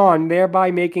the sun,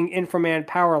 thereby making Infra-Man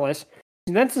powerless.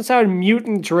 She then sends out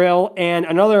Mutant Drill and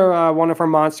another one of her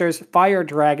monsters, Fire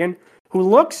Dragon, who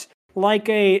looks like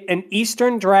an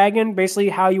Eastern dragon, basically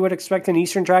how you would expect an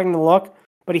Eastern dragon to look,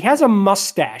 but he has a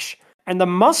mustache, and the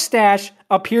mustache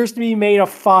appears to be made of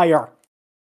fire.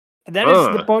 That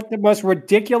is both the most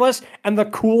ridiculous and the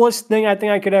coolest thing I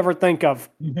think I could ever think of.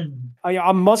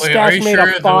 A mustache made of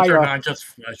fire. Those are not just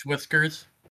flesh whiskers?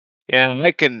 Yeah,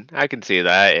 I can see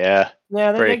that. Yeah.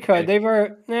 Yeah, they could. They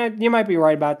were. You might be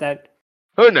right about that.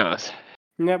 Who knows?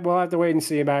 Yeah, we'll have to wait and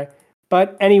see about it.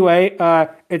 But anyway,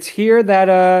 it's here that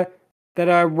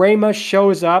Rayma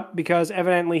shows up because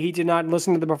evidently he did not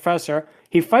listen to the professor.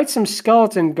 He fights some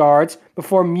skeleton guards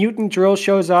before Mutant Drill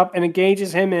shows up and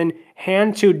engages him in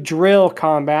hand-to-drill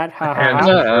combat.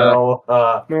 Hand-to-drill.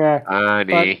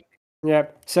 Funny.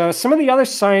 Yep. So some of the other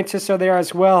scientists are there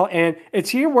as well, and it's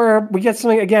here where we get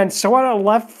something, again, so out of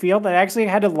left field that I actually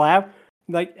had to laugh.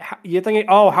 Like, you're thinking,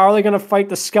 oh, how are they going to fight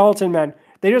the skeleton men?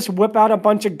 They just whip out a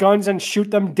bunch of guns and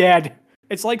shoot them dead.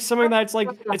 It's like something that's like,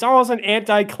 it's almost an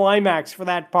anti-climax for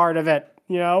that part of it,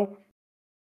 you know?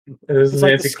 It's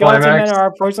like the skeleton men are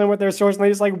approaching them with their swords and they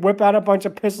just like whip out a bunch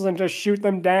of pistols and just shoot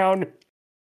them down.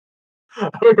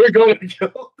 We're going to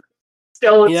kill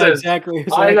skeletons. Yeah, exactly.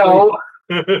 I know.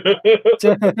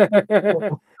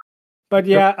 But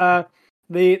yeah,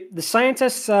 the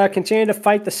scientists continue to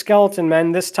fight the skeleton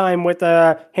men, this time with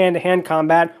hand-to-hand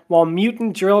combat, while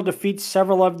Mutant Drill defeats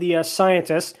several of the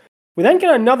scientists. We then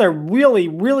get another really,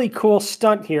 really cool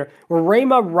stunt here, where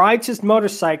Rayma rides his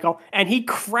motorcycle and he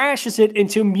crashes it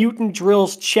into Mutant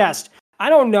Drill's chest. I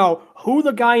don't know who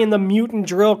the guy in the Mutant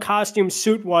Drill costume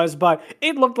suit was, but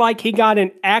it looked like he got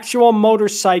an actual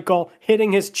motorcycle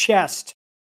hitting his chest.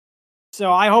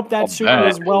 So I hope that suit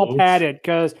was well padded,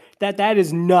 because that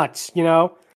is nuts, you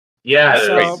know? Yeah,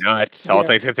 it's nuts. All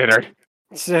things considered.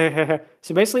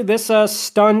 So basically this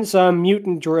stuns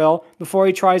Mutant Drill before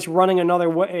he tries running another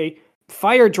way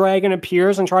Fire Dragon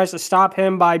appears and tries to stop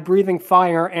him by breathing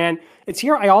fire. And it's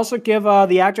here I also give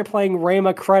the actor playing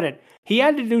Rama credit. He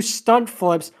had to do stunt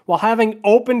flips while having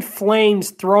open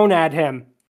flames thrown at him.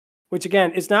 Which,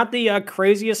 again, is not the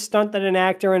craziest stunt that an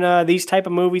actor in these type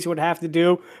of movies would have to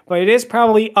do, but it is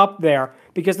probably up there,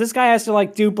 because this guy has to,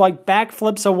 do,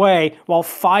 backflips away while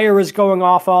fire is going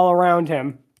off all around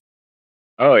him.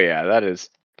 Oh, yeah, that is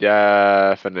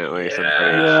definitely some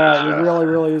pretty Yeah, it really,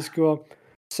 really is cool.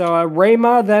 So,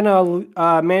 Rama then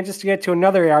manages to get to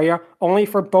another area, only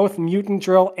for both Mutant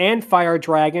Drill and Fire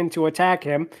Dragon to attack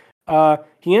him.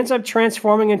 He ends up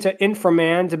transforming into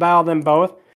Infra-Man to battle them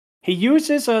both. He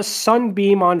uses a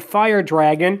sunbeam on Fire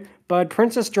Dragon, but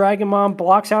Princess Dragon Mom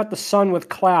blocks out the sun with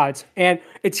clouds. And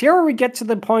it's here where we get to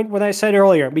the point what I said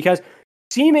earlier, because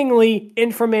seemingly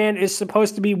Infra-Man is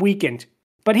supposed to be weakened,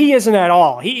 but he isn't at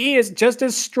all. He is just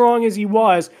as strong as he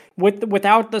was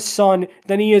without the sun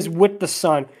than he is with the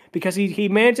sun, because he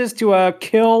manages to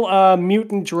kill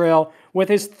Mutant Drill with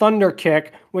his Thunder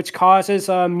Kick, which causes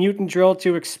Mutant Drill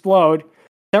to explode.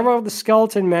 Several of the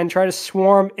skeleton men try to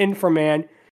swarm Infra-Man.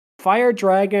 Fire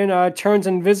Dragon turns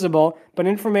invisible, but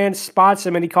Infra-Man spots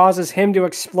him and he causes him to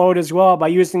explode as well by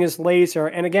using his laser.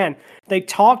 And again, they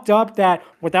talked up that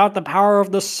without the power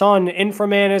of the sun,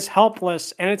 Infra-Man is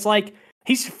helpless. And it's like,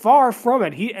 he's far from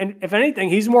it. And if anything,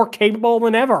 he's more capable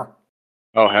than ever.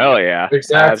 Oh, hell yeah.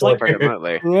 Exactly.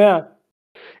 Absolutely. Yeah.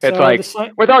 It's So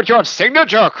without your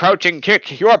signature crouching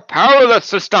kick, you are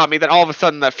powerless to stop me. Then all of a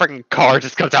sudden, that freaking car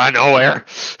just comes out of nowhere.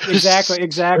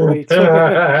 Exactly.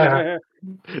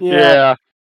 Yeah.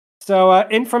 So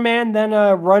Infra-Man then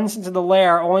runs into the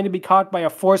lair, only to be caught by a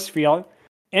force field.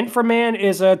 Infra-Man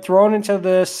is thrown into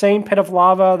the same pit of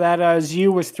lava that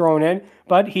Zhu was thrown in,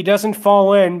 but he doesn't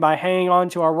fall in by hanging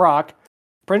onto a rock.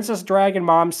 Princess Dragon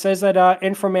Mom says that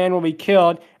Infra-Man will be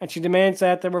killed, and she demands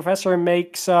that the professor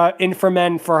makes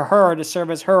Infra-Men for her to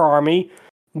serve as her army.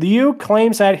 Liu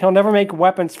claims that he'll never make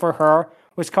weapons for her,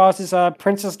 which causes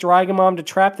Princess Dragon Mom to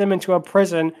trap them into a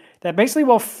prison that basically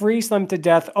will freeze them to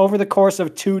death over the course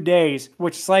of 2 days,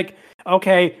 which is like,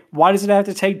 okay, why does it have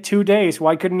to take 2 days?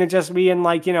 Why couldn't it just be in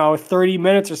 30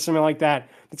 minutes or something like that?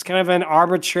 It's kind of an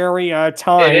arbitrary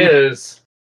time. It is.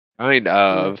 Kind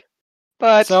of.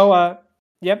 But So,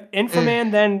 Infra-Man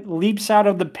then leaps out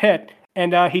of the pit,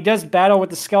 and he does battle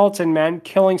with the skeleton men,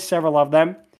 killing several of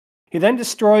them. He then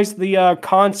destroys the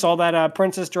console that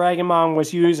Princess Dragon Mom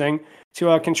was using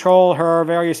to control her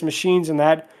various machines and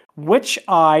that. Witch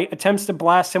Eye attempts to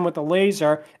blast him with a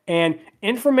laser, and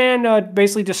Infra-Man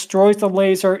basically destroys the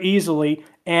laser easily.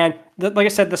 And like I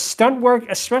said, the stunt work,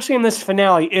 especially in this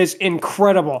finale, is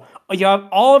incredible. You have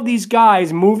all of these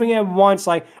guys moving at once,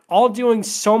 all doing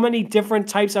so many different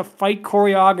types of fight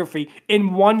choreography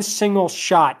in one single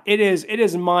shot. It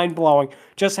is mind-blowing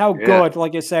just how good,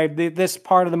 like I say, this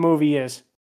part of the movie is.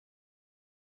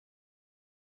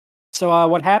 So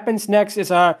what happens next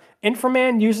is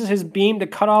Infra-Man uses his beam to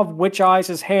cut off Witch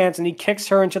Eye's hands, and he kicks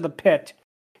her into the pit.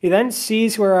 He then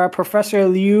sees where Professor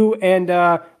Liu and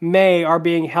Mei are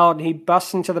being held, and he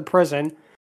busts into the prison.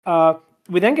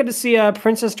 We then get to see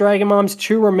Princess Dragon Mom's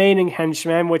two remaining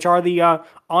henchmen, which are the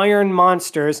Iron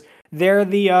Monsters. They're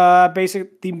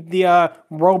the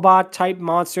robot type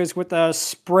monsters with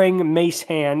spring mace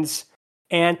hands.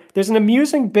 And there's an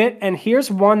amusing bit, and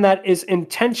here's one that is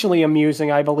intentionally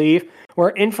amusing, I believe,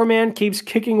 where Infra-Man keeps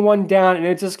kicking one down, and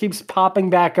it just keeps popping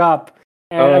back up.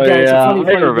 And again, it's a funny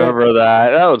I remember bit.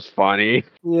 that. That was funny.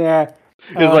 Yeah.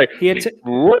 It's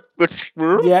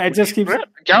it just keeps...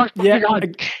 Yeah,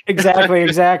 exactly.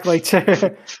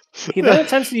 He then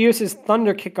attempts to use his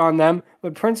Thunder Kick on them,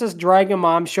 but Princess Dragon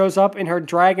Mom shows up in her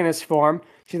dragoness form.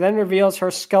 She then reveals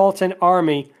her skeleton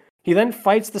army. He then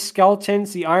fights the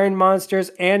skeletons, the Iron Monsters,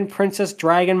 and Princess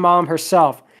Dragon Mom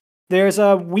herself. There's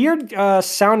a weird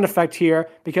sound effect here,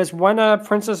 because when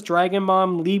Princess Dragon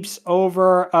Mom leaps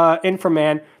over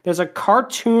Infra-Man, there's a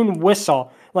cartoon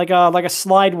whistle, like a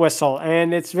slide whistle,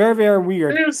 and it's very, very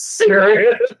weird. Are you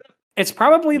serious? It's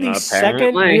probably the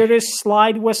second weirdest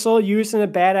slide whistle used in a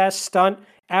badass stunt,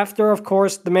 after, of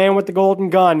course, The Man with the Golden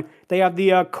Gun. They have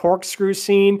the corkscrew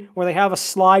scene where they have a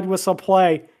slide whistle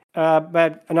play.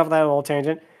 But enough of that little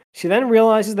tangent. She then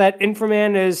realizes that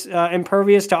Infra-Man is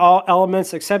impervious to all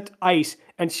elements except ice,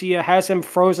 and she has him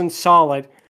frozen solid.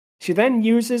 She then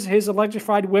uses his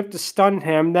electrified whip to stun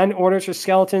him, then orders her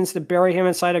skeletons to bury him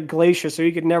inside a glacier so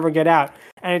he could never get out.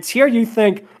 And it's here you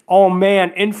think, oh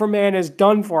man, Infra-Man is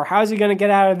done for. How's he going to get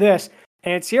out of this?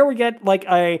 And it's here we get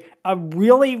a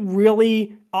really,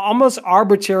 really almost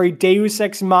arbitrary Deus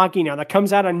Ex Machina that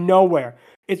comes out of nowhere.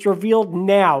 It's revealed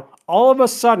now. All of a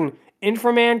sudden,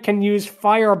 Infra-Man can use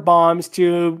fire bombs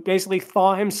to basically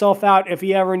thaw himself out if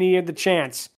he ever needed the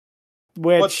chance.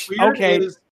 What's Which, weird okay,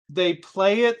 is they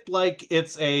play it like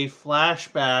it's a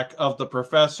flashback of the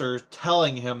professor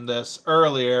telling him this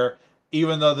earlier,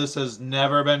 even though this has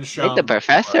never been shown. Like the before.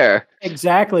 professor.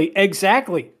 exactly.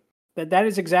 That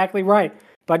is exactly right.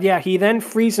 But yeah, he then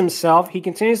frees himself. He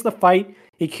continues the fight.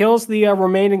 He kills the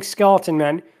remaining skeleton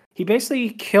men. He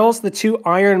basically kills the two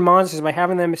iron monsters by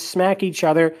having them smack each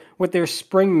other with their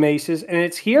spring maces. And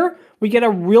it's here we get a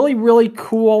really, really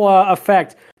cool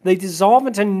effect. They dissolve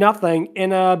into nothing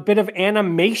in a bit of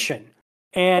animation.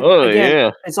 And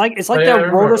again, it's like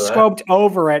they're rotoscoped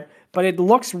over it, but it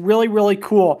looks really, really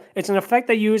cool. It's an effect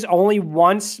they use only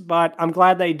once, but I'm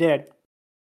glad they did.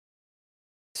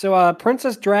 So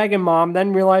Princess Dragon Mom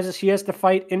then realizes she has to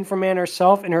fight Infra-Man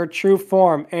herself in her true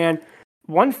form. And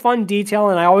one fun detail,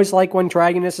 and I always like when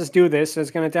Dragonesses do this,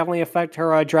 it's going to definitely affect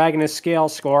her Dragoness scale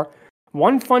score.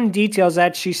 One fun detail is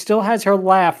that she still has her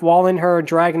laugh while in her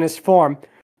Dragoness form.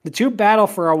 The two battle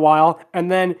for a while, and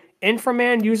then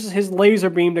Infra-Man uses his laser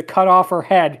beam to cut off her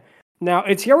head. Now,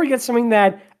 it's here we get something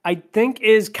that I think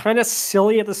is kind of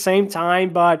silly at the same time,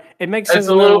 but it makes sense. It's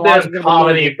a little bit of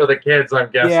comedy for the kids,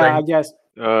 I'm guessing. Yeah, I guess.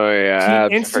 Oh, yeah.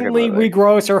 She instantly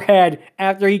regrows her head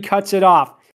after he cuts it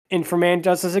off. Infra-Man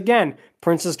does this again.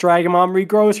 Princess Dragon Mom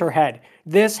regrows her head.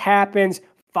 This happens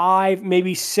 5,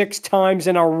 maybe 6 times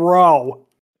in a row.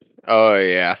 Oh,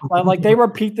 yeah. Like they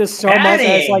repeat this so much that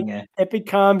it's like it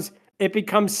becomes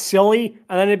silly,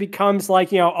 and then it becomes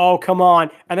like, oh, come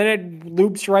on. And then it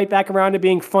loops right back around to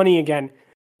being funny again.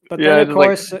 But yeah, then, of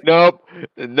course... Like, nope,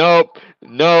 yeah.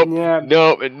 nope, yeah.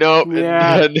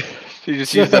 and then he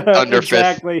just used the Thunder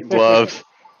Fist gloves.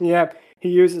 Yeah, he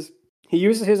uses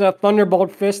his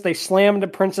Thunderbolt fist. They slam into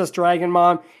Princess Dragon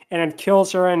Mom, and it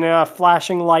kills her in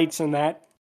flashing lights and that.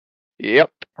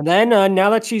 Yep. And then, now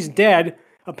that she's dead,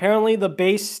 apparently the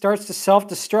base starts to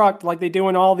self-destruct like they do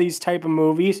in all these type of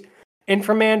movies.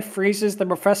 Infra-Man freezes the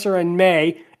Professor and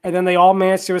May, and then they all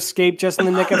manage to escape just in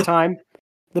the nick of time.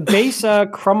 The base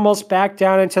crumbles back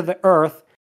down into the earth,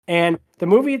 and the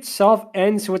movie itself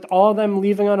ends with all of them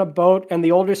leaving on a boat, and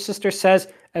the older sister says,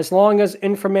 as long as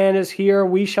Infra-Man is here,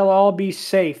 we shall all be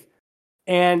safe.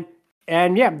 And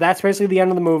yeah, that's basically the end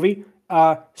of the movie.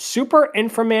 Super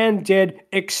Infra-Man did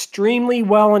extremely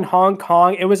well in Hong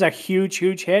Kong. It was a huge,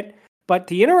 huge hit. But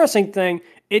the interesting thing,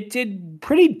 it did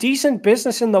pretty decent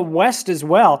business in the West as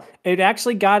well. It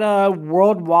actually got a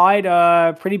worldwide,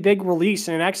 pretty big release,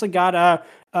 and it actually got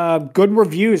good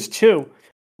reviews too.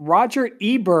 Roger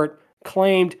Ebert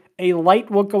claimed a light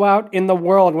will go out in the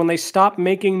world when they stop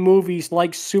making movies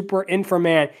like Super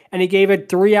Infra-Man, and he gave it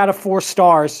 3 out of 4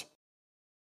 stars.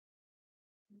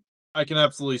 I can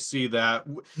absolutely see that.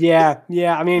 Yeah.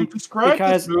 I mean, to describe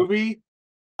this movie,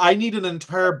 I need an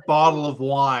entire bottle of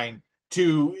wine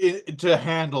to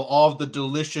handle all of the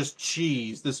delicious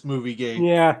cheese this movie gave.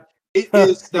 Yeah, it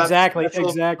is that exactly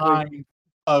kind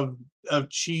of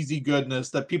cheesy goodness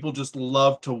that people just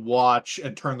love to watch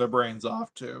and turn their brains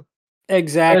off to.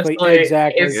 Exactly. It's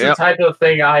the type of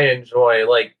thing I enjoy.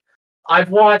 Like, I've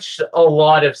watched a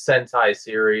lot of Sentai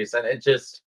series, and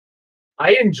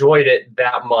I enjoyed it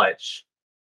that much.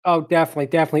 Oh,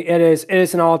 definitely. It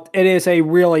is a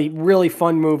really, really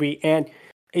fun movie, and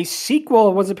a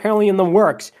sequel was apparently in the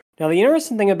works. Now, the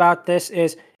interesting thing about this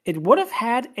is it would have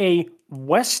had a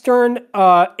Western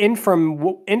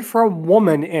infra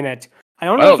woman in it. I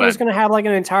don't know if it was going to have like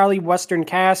an entirely Western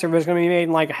cast, or if it was going to be made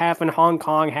like half in Hong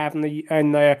Kong, half in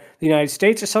the United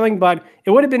States or something. But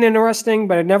it would have been interesting,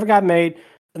 but it never got made.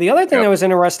 The other thing that was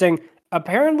interesting,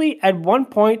 apparently at one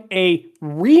point a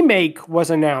remake was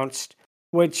announced,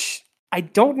 which I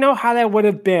don't know how that would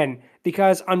have been.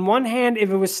 Because on one hand,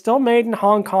 if it was still made in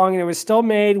Hong Kong and it was still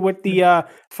made with the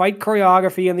fight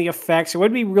choreography and the effects, it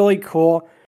would be really cool.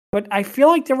 But I feel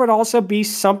like there would also be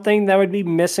something that would be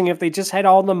missing if they just had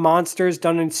all the monsters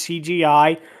done in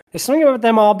CGI. There's something about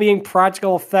them all being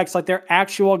practical effects, like they're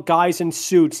actual guys in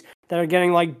suits that are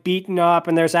getting like beaten up,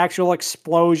 and there's actual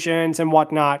explosions and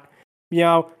whatnot.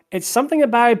 It's something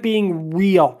about it being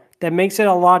real that makes it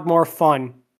a lot more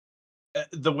fun.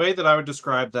 The way that I would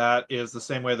describe that is the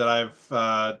same way that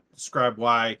I've described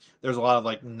why there's a lot of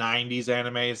like 90s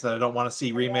animes that I don't want to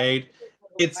see remade.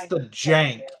 It's the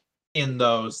jank in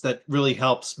those that really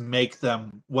helps make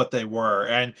them what they were,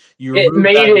 and it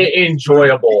made it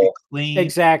enjoyable. Clean,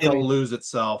 exactly, it'll lose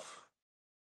itself.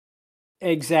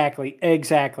 Exactly.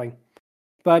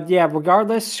 But yeah,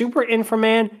 regardless, Super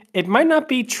Infra-Man, it might not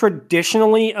be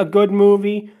traditionally a good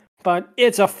movie, but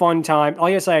it's a fun time.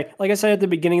 Like I said at the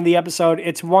beginning of the episode,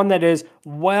 it's one that is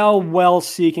well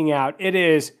seeking out. It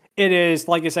is,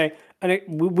 like I say, and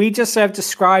we just have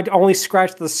only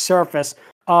scratched the surface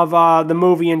of the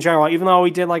movie in general. Even though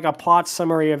we did like a plot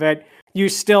summary of it, you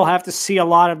still have to see a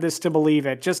lot of this to believe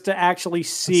it, just to actually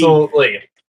see. Absolutely.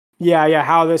 Yeah,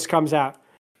 how this comes out.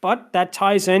 But that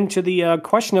ties into the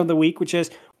question of the week, which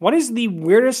is, what is the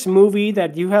weirdest movie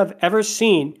that you have ever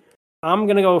seen? I'm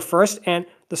going to go first. And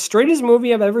the straightest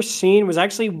movie I've ever seen was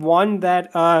actually one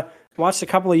that watched a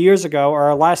couple of years ago,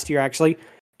 or last year, actually.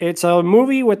 It's a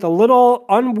movie with a little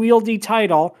unwieldy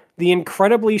title, The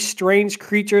Incredibly Strange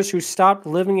Creatures Who Stopped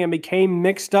Living and Became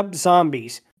Mixed Up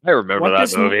Zombies. I remember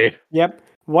that movie. Yep.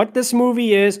 What this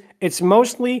movie is, it's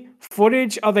mostly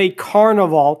footage of a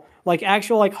carnival, like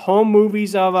actual like home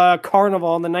movies of a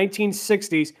carnival in the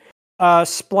 1960s,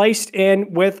 spliced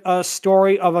in with a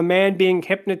story of a man being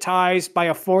hypnotized by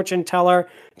a fortune teller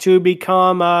to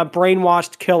become a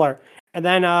brainwashed killer. And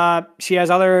then she has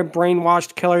other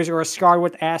brainwashed killers who are scarred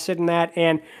with acid and that.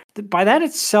 And by that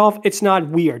itself, it's not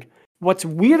weird. What's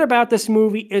weird about this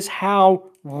movie is how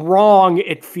wrong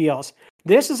it feels.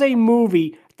 This is a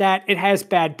movie that it has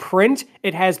bad print,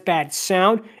 it has bad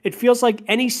sound. It feels like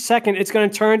any second it's going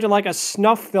to turn into like a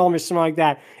snuff film or something like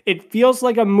that. It feels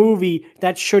like a movie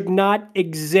that should not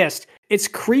exist. It's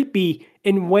creepy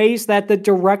in ways that the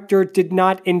director did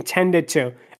not intend it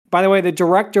to. By the way, the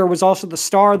director was also the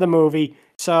star of the movie,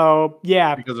 so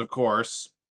yeah. Because of course.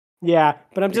 Yeah,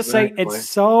 but I'm just saying it's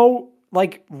so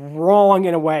like wrong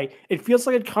in a way. It feels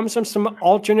like it comes from some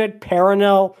alternate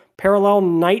parallel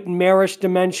nightmarish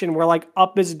dimension where like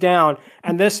up is down,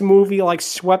 and this movie like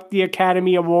swept the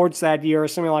Academy Awards that year or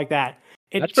something like that.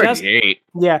 That's pretty neat.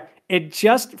 Yeah, it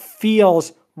just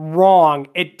feels wrong.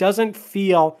 It doesn't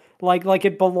feel like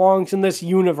it belongs in this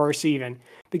universe even,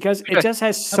 because it just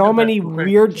has so many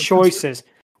weird choices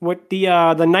with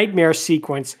the nightmare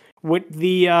sequence, with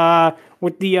the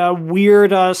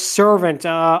weird servant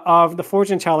of the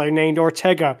fortune teller named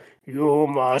Ortega. You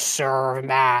must serve,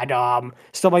 madam.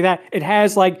 Stuff like that. It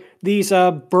has like these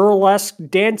burlesque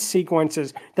dance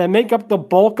sequences that make up the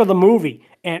bulk of the movie,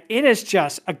 and it is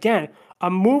just again a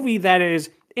movie that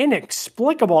is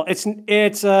inexplicable.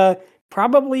 It's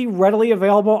probably readily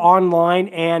available online,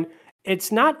 and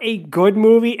it's not a good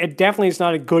movie. It definitely is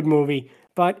not a good movie,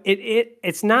 but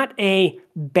it's not a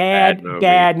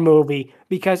bad movie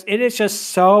because it is just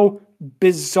so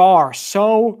bizarre,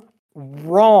 so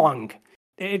wrong.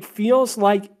 It feels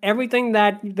like everything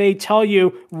that they tell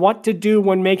you what to do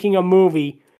when making a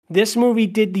movie, this movie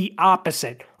did the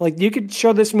opposite. Like, you could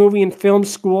show this movie in film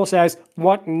schools as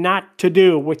what not to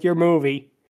do with your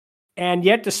movie. And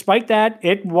yet, despite that,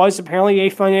 it was apparently a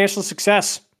financial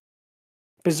success.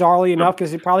 Bizarrely enough,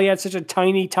 because it probably had such a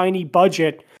tiny, tiny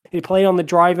budget. It played on the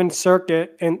drive-in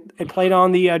circuit, and it played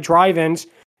on the drive-ins,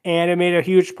 and it made a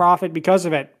huge profit because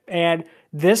of it. And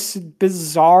this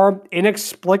bizarre,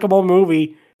 inexplicable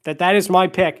movie, that is my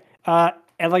pick. And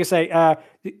like I say,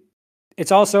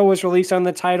 it's also was released on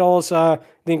the titles The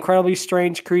Incredibly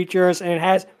Strange Creatures, and it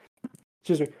has,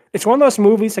 it's one of those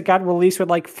movies that got released with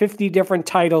like 50 different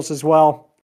titles as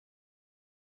well.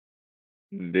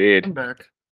 Indeed. I'm back.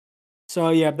 So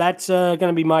yeah, that's going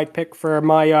to be my pick for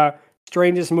my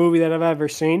strangest movie that I've ever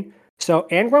seen. So,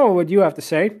 Angron, what would you have to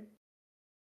say?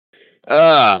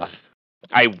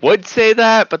 I would say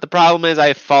that, but the problem is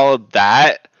I followed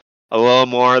that a little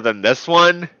more than this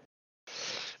one.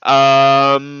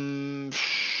 Oh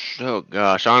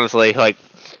gosh, honestly, like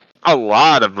a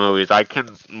lot of movies I can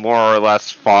more or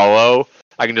less follow.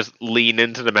 I can just lean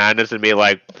into the madness and be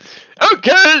like,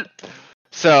 okay.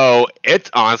 So it's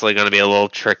honestly going to be a little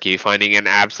tricky finding an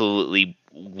absolutely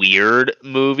weird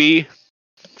movie.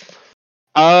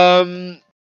 Oh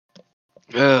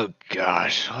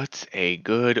gosh, what's a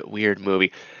good weird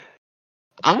movie?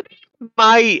 I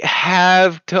might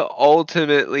have to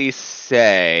ultimately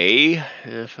say,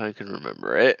 if I can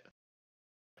remember it.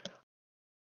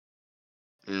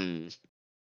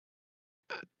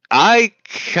 I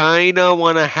kind of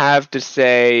want to have to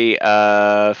say,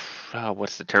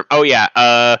 what's the term? Oh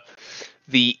yeah,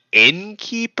 The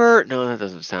Innkeeper? No, that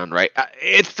doesn't sound right.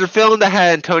 It's the film that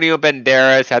had Antonio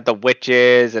Banderas, had the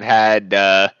witches, it had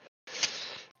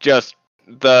just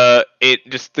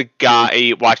the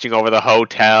guy watching over the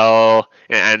hotel,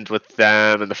 and it ends with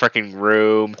them in the freaking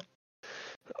room.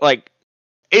 Like,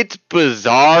 it's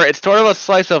bizarre. It's sort of a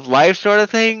slice of life sort of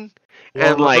thing.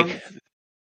 And like,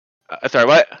 sorry,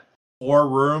 what? 4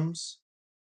 Rooms.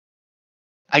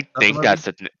 I think that's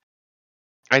the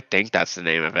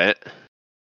name of it.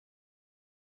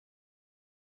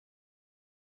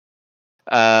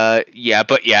 Yeah,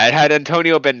 but yeah, it had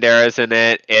Antonio Banderas in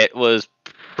it. It was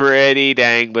pretty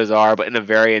dang bizarre, but in a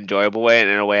very enjoyable way and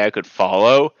in a way I could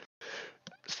follow.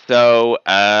 So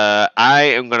I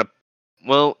am gonna.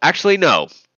 Well, actually, no.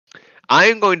 I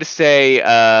am going to say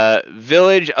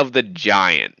Village of the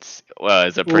Giants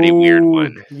was a pretty weird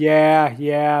one.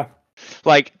 Yeah.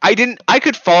 Like I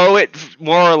could follow it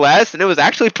more or less, and it was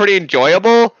actually pretty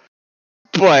enjoyable.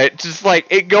 But just like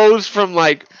it goes from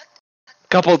like a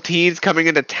couple teens coming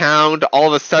into town to all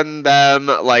of a sudden them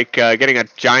like getting a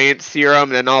giant serum,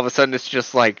 and then all of a sudden it's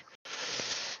just like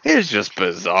it's just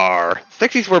bizarre.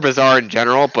 60s were bizarre in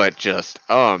general, but just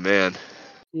oh man.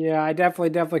 Yeah, I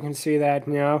definitely can see that.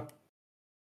 Yeah.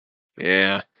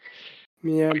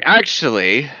 Yeah.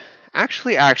 Actually,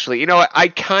 you know what? I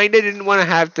kind of didn't want to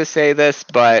have to say this,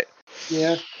 but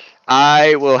Yeah.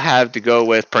 I will have to go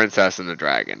with Princess and the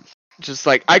Dragon. Just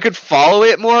like I could follow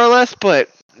it more or less, but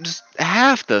just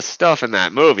half the stuff in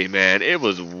that movie, man, it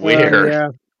was weird. Yeah.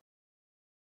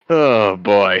 Oh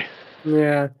boy.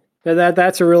 Yeah.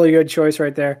 That's a really good choice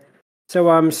right there.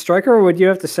 So, Striker, what would you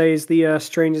have to say is the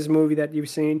strangest movie that you've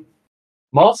seen?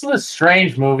 Most of the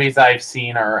strange movies I've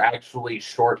seen are actually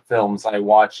short films I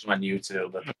watched on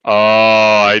YouTube.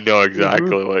 Oh, I know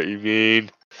exactly what you mean.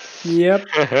 Yep.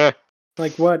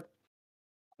 Like what?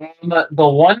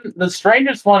 The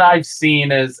strangest one I've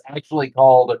seen is actually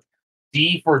called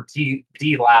D for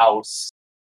Louse,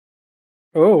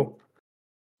 Oh,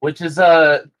 which is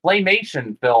a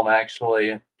claymation film,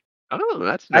 actually. Oh,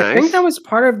 that's nice. I think that was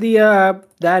part of the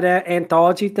that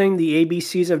anthology thing, the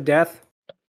ABCs of Death.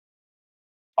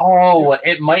 Oh,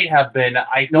 it might have been.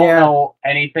 I don't know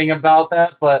anything about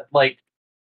that, but like,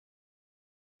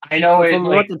 I know From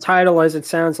what the title is, it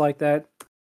sounds like that.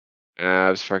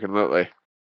 Absolutely.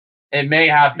 It may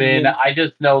have been. I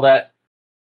just know that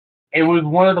it was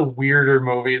one of the weirder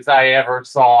movies I ever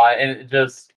saw, and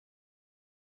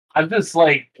I'm just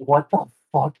like, what the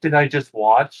fuck did I just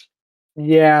watch?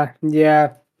 Yeah.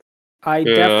 I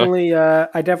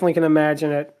definitely can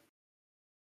imagine it.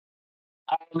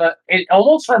 It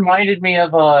almost reminded me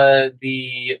of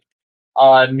the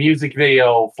music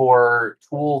video for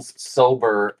Tool's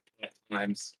 "Sober" at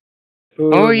times.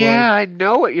 Oh yeah, I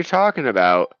know what you're talking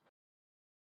about.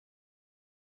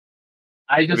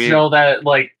 I just know that,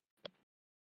 like,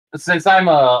 since I'm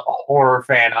a horror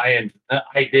fan, I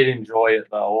did enjoy it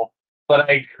though, but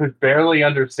I could barely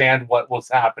understand what was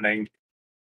happening.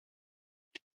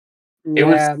 It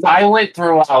was silent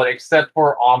throughout, except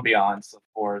for ambiance, of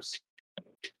course.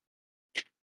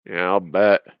 Yeah, I'll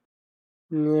bet.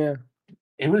 Yeah.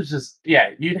 It was just,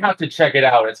 you'd have to check it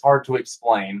out. It's hard to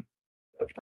explain. I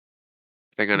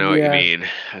think I know what you mean.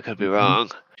 I could be wrong.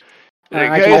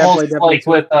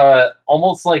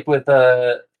 Almost like with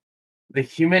the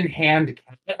human hand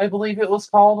cat, I believe it was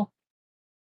called.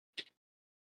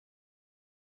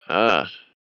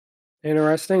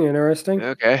 Interesting.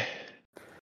 Okay.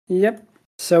 Yep.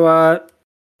 So,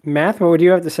 Math, what would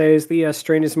you have to say is the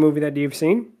strangest movie that you've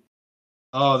seen?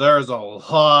 Oh, there's a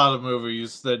lot of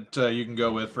movies that you can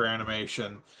go with for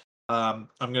animation. I'm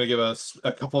going to give us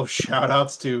a couple of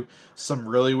shout-outs to some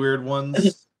really weird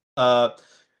ones.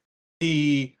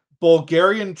 The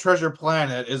Bulgarian Treasure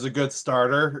Planet is a good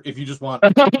starter if you just want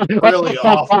really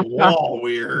off-the-wall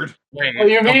weird. Oh,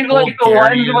 you mean like the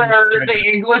one where the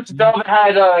English dub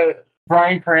had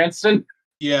Bryan Cranston?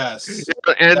 Yes.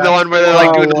 And the one where they're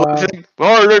like doing the thing.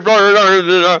 Oh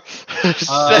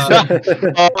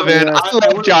man, I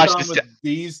love Josh. With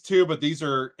these two, but these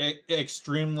are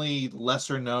extremely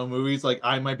lesser known movies. Like,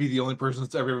 I might be the only person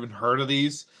that's ever even heard of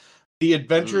these. The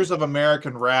Adventures of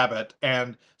American Rabbit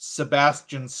and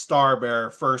Sebastian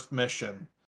Starbear First Mission.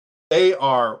 They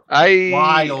are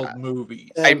wild movies.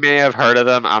 I may have heard of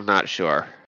them. I'm not sure.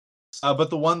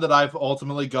 But the one that I've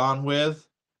ultimately gone with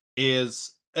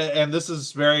is, and this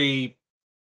is very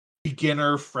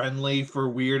beginner friendly for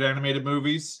weird animated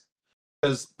movies,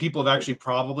 because people have actually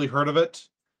probably heard of it.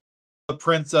 The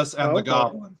Princess and the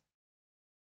Goblin.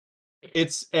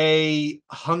 It's a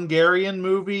Hungarian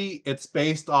movie. It's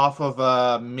based off of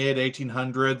a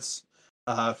mid-1800s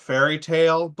fairy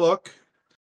tale book.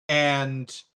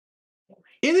 And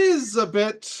it is a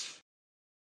bit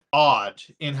odd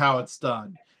in how it's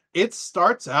done. It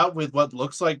starts out with what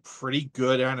looks like pretty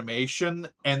good animation,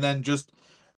 and then just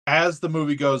as the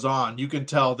movie goes on, you can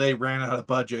tell they ran out of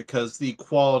budget because the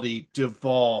quality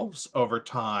devolves over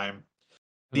time.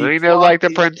 I think they're like the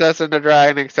Princess and the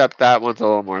Dragon, except that one's a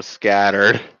little more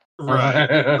scattered. Right.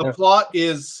 The plot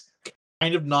is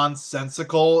kind of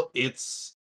nonsensical.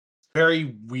 It's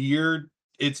very weird.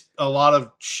 It's a lot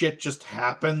of shit just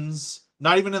happens.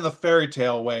 Not even in the fairy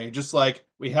tale way. Just like,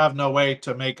 we have no way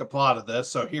to make a plot of this,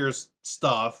 so here's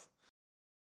stuff.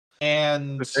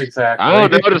 And exactly. I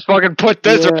don't know, just fucking put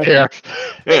this right here.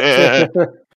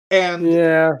 And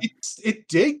Yeah. it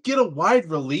did get a wide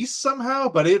release somehow,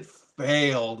 but it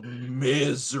failed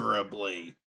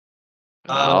miserably.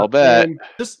 I'll bet.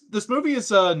 This movie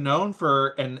is known for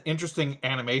an interesting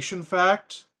animation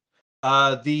fact.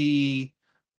 The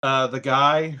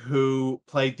guy who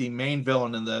played the main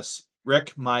villain in this,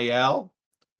 Rick Mayel,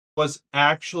 was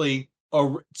actually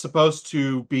supposed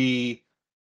to be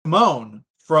Timon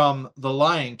from The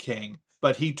Lion King,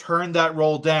 but he turned that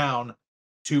role down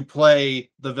to play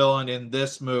the villain in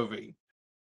this movie.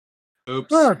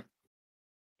 Oops. Huh.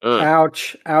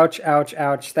 Ouch! Ouch! Ouch!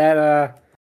 Ouch! That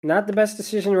not the best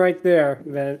decision right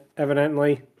there.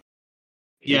 Evidently.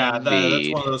 Yeah, that's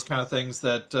one of those kind of things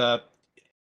that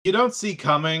you don't see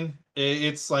coming.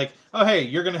 It's like, oh hey,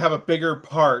 you're gonna have a bigger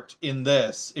part in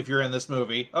this if you're in this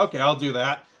movie. Okay, I'll do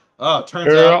that. Oh, it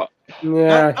turns out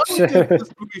Yeah. not only did this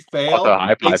movie fail, high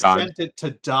they python. sent it to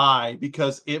die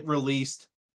because it released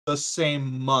the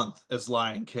same month as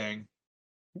Lion King.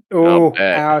 Oh,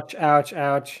 ouch! Ouch!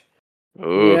 Ouch!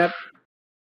 Oof. Yep.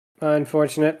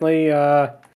 Unfortunately,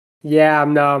 yeah,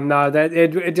 no, that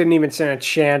it didn't even stand a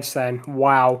chance then.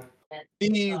 Wow.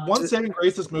 The one saving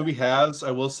grace this movie has, I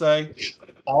will say,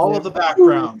 all of the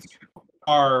backgrounds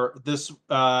are this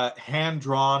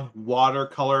hand-drawn,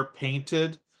 watercolor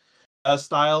painted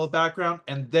style of background,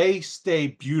 and they stay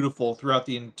beautiful throughout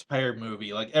the entire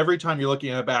movie. Like every time you're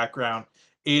looking at a background,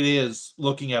 it is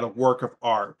looking at a work of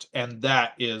art, and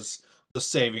that is the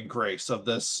saving grace of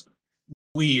this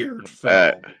weird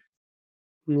film.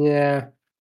 Yeah.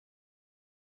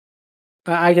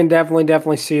 I can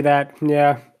definitely see that.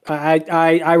 Yeah.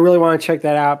 I really want to check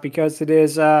that out because it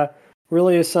is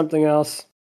really is something else.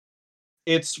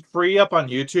 It's free up on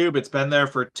YouTube. It's been there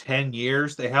for 10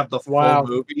 years. They have the Wow.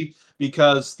 full movie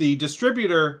because the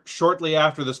distributor, shortly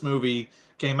after this movie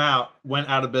came out, went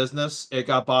out of business. It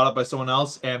got bought up by someone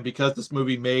else. And because this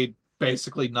movie made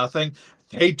basically nothing,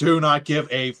 they do not give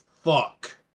a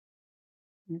fuck.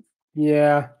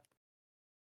 Yeah.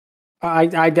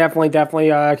 I definitely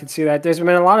could see that. There's been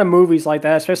a lot of movies like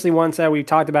that, especially ones that we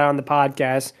talked about on the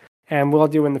podcast and we'll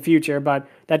do in the future. But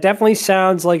that definitely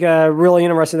sounds like a really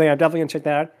interesting thing. I'm definitely gonna check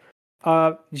that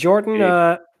out. Jordan,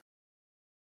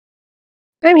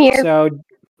 I'm here. So,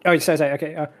 oh, you said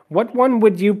okay. What one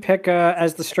would you pick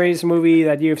as the strangest movie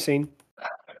that you've seen?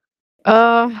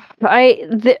 There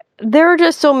are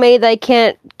just so many that I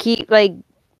can't keep. Like,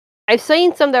 I've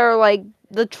seen some that are like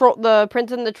the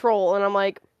Prince and the Troll, and I'm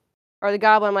like, or the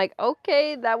Goblin. I'm like,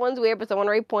 okay, that one's weird, but someone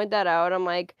already pointed that out. I'm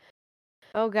like,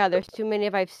 oh god, there's too many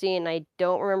of I've seen. I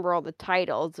don't remember all the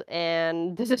titles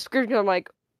and the description. I'm like,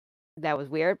 that was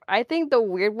weird. I think the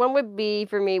weird one would be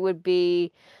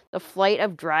the Flight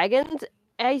of Dragons.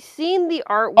 I seen the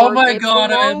artwork. Oh my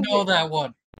god, I didn't know that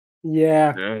one.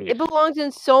 Yeah. It belongs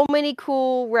in so many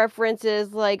cool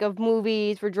references, like, of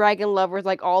movies for dragon lovers,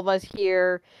 like all of us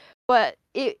here. But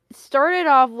it started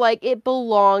off like it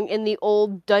belonged in the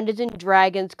old Dungeons and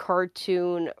Dragons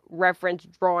cartoon reference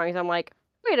drawings. I'm like,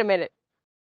 wait a minute.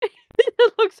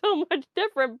 It looks so much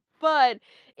different, but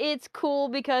it's cool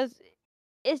because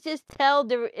it's just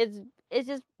it's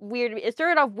just weird. It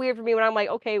started off weird for me when I'm like,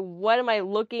 okay, what am I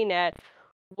looking at?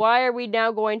 Why are we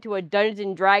now going to a Dungeons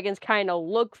and Dragons kind of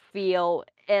look feel?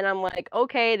 And I'm like,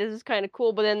 okay, this is kind of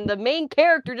cool. But then the main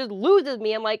character just loses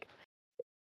me. I'm like,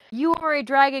 you are a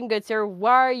dragon, good sir.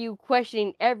 Why are you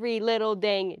questioning every little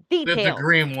dang detail? With the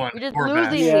green one. You're just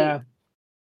losing me.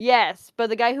 Yes, but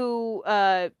the guy who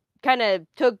kind of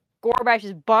took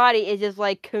Gorbash's body is just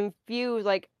like confused.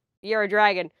 Like, you're a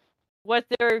dragon. What's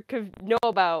there to know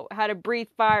about how to breathe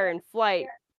fire and flight?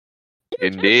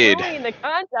 Indeed. You're ruining the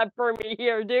concept for me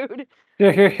here, dude.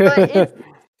 But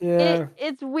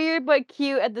it's weird but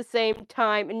cute at the same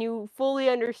time, and you fully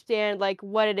understand like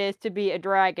what it is to be a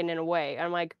dragon in a way.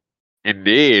 I'm like,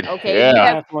 indeed. okay, yeah. you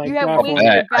have wings on your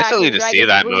back. I still need to see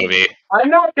that movie. I'm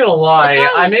not gonna lie,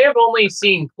 I may have only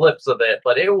seen clips of it,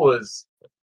 but it was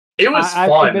fun.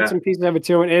 I've seen bits and pieces of it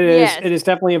too, and it is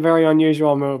definitely a very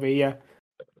unusual movie. Yeah.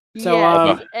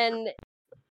 So and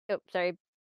sorry.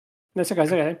 That's okay.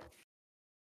 It's okay.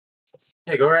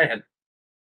 Yeah, go right ahead.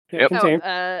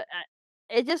 Yeah,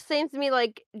 it just seems to me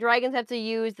like dragons have to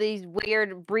use these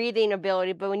weird breathing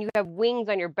ability, but when you have wings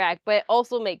on your back, but it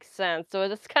also makes sense. So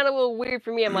it's kind of a little weird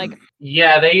for me. I'm like,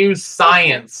 yeah, they use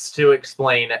science to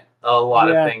explain a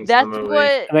lot of things. That's in the movie.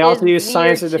 what. And they also use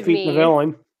science to defeat the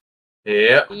villain.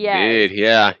 Yeah. Indeed,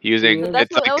 yeah. Using so that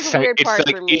was a weird part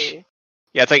for me.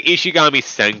 Yeah, it's like Ishigami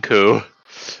Senku,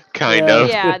 kind of.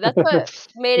 Yeah, that's what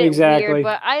made it weird,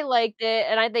 but I liked it,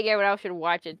 and I think everyone else should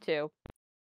watch it too.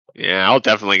 Yeah, I'll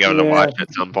definitely give it a watch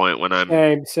at some point when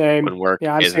I'm same. when work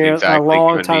I've isn't seen it exactly a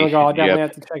long time ago. I'll Yep. definitely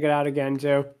have to check it out again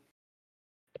too.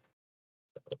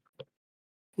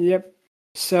 Yep.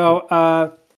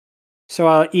 So,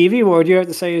 Evie, what would you have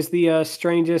to say is the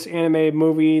strangest animated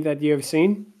movie that you have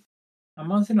seen?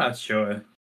 I'm honestly not sure.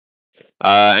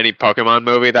 Any Pokemon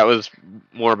movie that was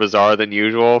more bizarre than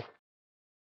usual?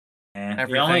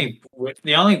 The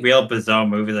only real bizarre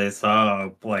movies I saw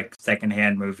are like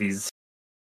secondhand movies. It's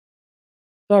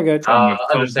all good. Film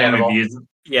Understandable. reviews.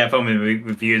 Yeah, film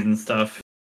reviews and stuff.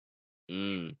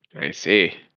 I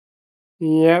see.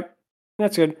 Yep,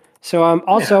 that's good. So,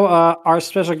 also, our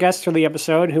special guest for the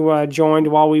episode who joined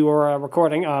while we were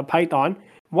recording, Python.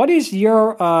 What is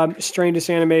your strangest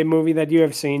animated movie that you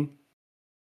have seen?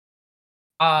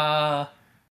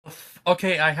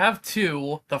 Okay, I have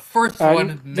two. The first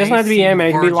one doesn't have to be anime;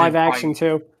 it can be live action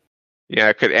too.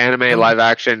 Yeah, could anime, live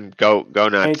action, go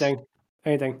nuts.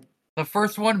 Anything. The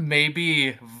first one may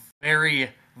be very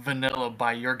vanilla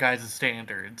by your guys'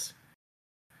 standards,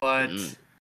 but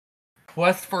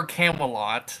Quest for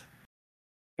Camelot.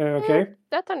 Okay.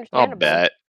 That's I'll understandable.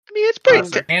 bet. I mean, it's pretty.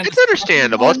 It's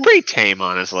understandable. It's pretty tame,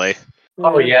 honestly.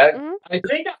 Oh yeah, Mhm. I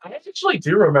think I actually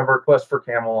do remember Quest for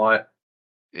Camelot.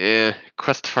 Yeah,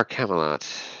 Quest for Camelot.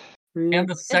 And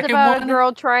the It's second about one, a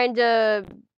girl trying to.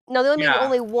 No, there Yeah.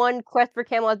 only one Quest for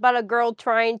Camelot. It's about a girl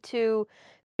trying to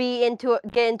get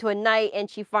into a knight, and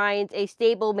she finds a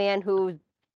stable man who's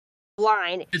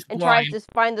blind is and blind. tries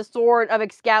to find the sword of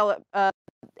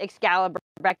Excalibur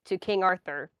back to King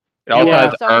Arthur. It also Yeah.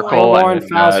 has Someone- Urkel Lauren and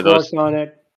Faust those worked on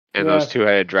it. and Yeah. those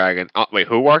two-headed dragon. Oh, wait,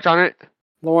 who worked on it?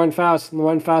 Lauren Faust.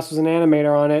 Lauren Faust was an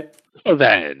animator on it. Oh,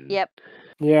 then. Yep.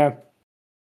 Yeah.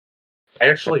 I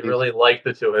actually really like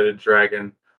the two-headed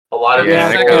dragon. A lot of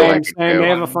Yeah, people, I kinda like it same. They too.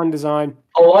 have a fun design.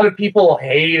 a lot of people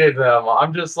hated them.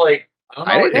 I'm just like, I don't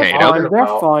know I what didn't you're hate talking them. They're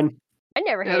about. fun. I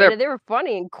never Yeah, hated they're- it. They were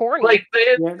funny and corny. Like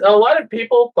Yeah. a lot of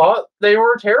people thought they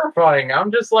were terrifying.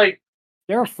 I'm just like,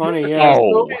 They're funny. Yeah.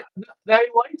 Oh. I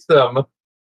liked them.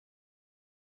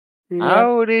 Yeah.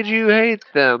 How did you hate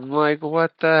them? Like,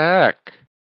 what the heck?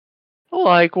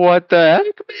 Like, what the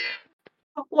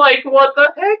heck? Like, what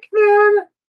the heck, man?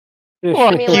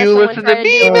 Like, I mean, unless you someone listen tried to to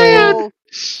me, do a man? full,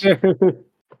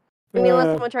 I mean, unless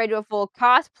someone tried to do a full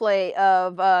cosplay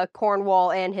of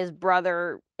Cornwall and his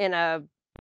brother in a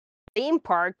theme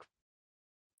park.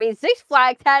 I mean, Six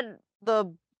Flags had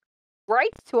the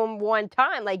rights to him one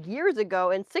time, like years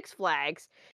ago, in Six Flags.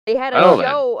 They had a Well, then.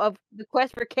 show of the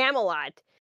Quest for Camelot.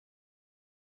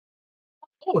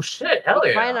 Oh shit! Hell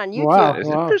You can find it yeah! on YouTube. Wow. That's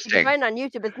Wow. You can interesting. find it on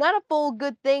YouTube. It's not a full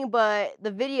good thing, but the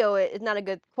video is not a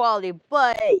good quality.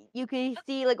 But you can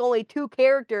see like only two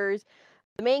characters,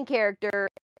 the main character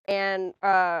and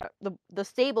the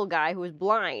stable guy who is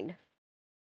blind.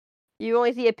 You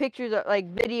only see pictures of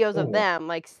like videos of them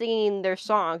like singing their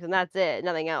songs, and that's it.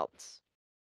 Nothing else.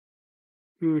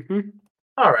 Mm-hmm.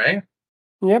 All right.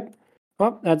 Yep.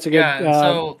 Well, that's a good. Yeah, and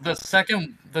so the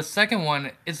second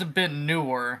one is a bit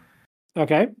newer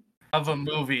Okay. of a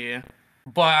movie,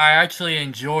 but I actually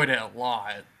enjoyed it a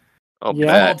lot. I'll Yeah.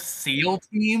 It's bet. called SEAL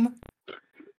Team.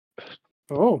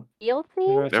 Oh. Field team?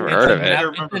 Interesting. Never It's heard a of it. I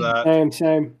remember that.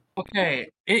 Same. Okay,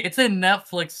 it's a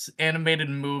Netflix animated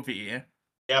movie.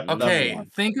 Yep. Okay,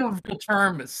 That's think of the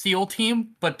term SEAL Team,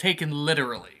 but taken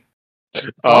literally.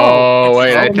 Oh,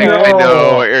 wait, I okay. think I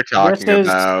know what you're This talking is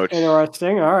about.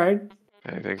 interesting. All right.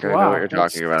 I think I know Wow, what you're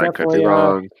that's talking about. I could be definitely,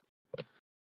 wrong.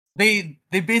 They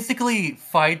basically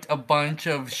fight a bunch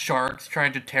of sharks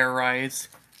trying to terrorize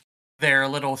their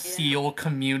little seal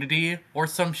community or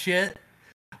some shit.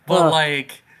 But Huh.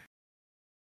 like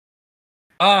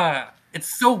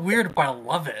it's so weird, but I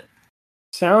love it.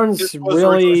 Sounds This was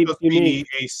originally really supposed to unique.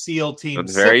 be a SEAL Team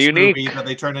Sounds very 6 unique. movie that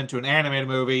they turned into an animated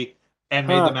movie and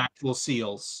made Huh. them actual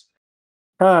seals.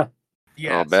 Huh.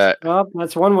 Yes. I'll bet. Well,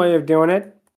 that's one way of doing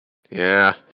it.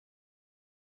 Yeah.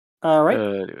 All right.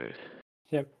 Anyway.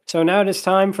 Yep. So now it is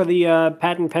time for the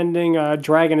patent pending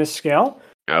Dragoness scale.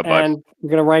 Oh, boy. And we're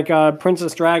going to rank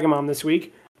Princess Dragamon this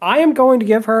week. I am going to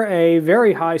give her a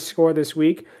very high score this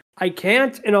week. I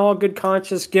can't, in all good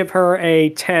conscience, give her a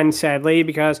 10, sadly,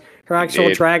 because her actual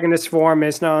Indeed. Dragoness form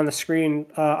is not on the screen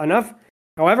enough.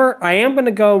 However, I am going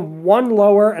to go one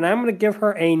lower, and I'm going to give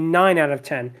her a 9 out of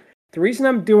 10. The reason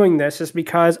I'm doing this is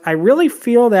because I really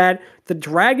feel that the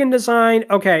dragon design,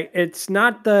 okay, it's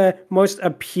not the most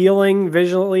appealing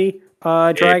visually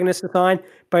Dragoness design,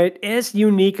 but it is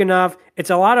unique enough. It's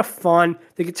a lot of fun.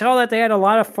 You can tell that they had a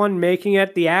lot of fun making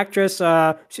it. The actress,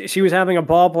 she was having a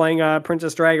ball playing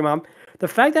Princess Dragamon. The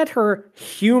fact that her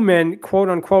human,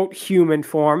 quote-unquote human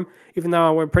form, even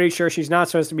though we're pretty sure she's not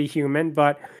supposed to be human,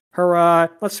 but her,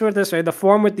 let's put it this way, the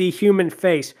form with the human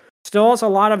face still has a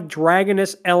lot of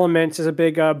Dragoness elements is a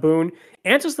big boon.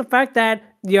 And just the fact that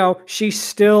she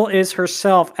still is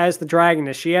herself as the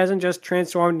Dragoness. She hasn't just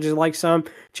transformed into like some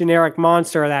generic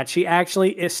monster or that. She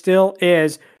actually still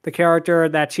is the character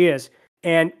that she is.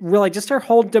 And really, just her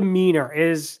whole demeanor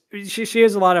is, she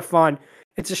is a lot of fun.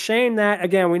 It's a shame that,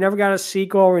 again, we never got a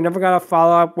sequel, we never got a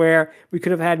follow-up where we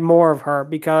could have had more of her,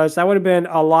 because that would have been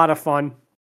a lot of fun.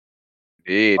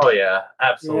 Indeed. Oh yeah,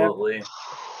 absolutely. Yep.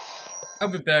 I'll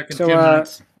be back in 2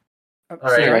 minutes. All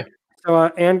right.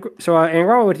 So,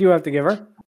 Angro, what do you have to give her?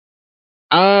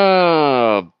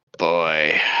 Oh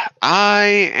boy, I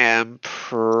am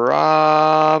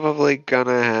probably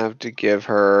gonna have to give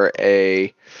her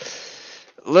a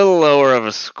little lower of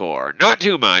a score. Not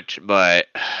too much, but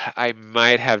I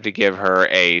might have to give her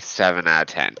a 7 out of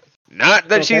 10. Not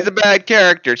that she's a bad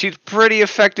character. She's pretty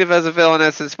effective as a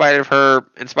villainess in spite of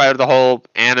the whole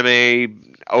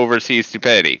anime overseas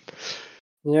stupidity.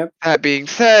 Yep. That being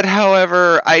said,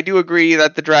 however, I do agree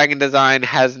that the dragon design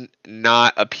has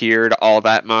not appeared all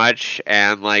that much,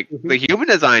 and the human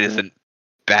design isn't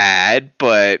bad,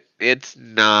 but it's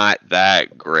not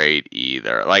that great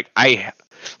either. When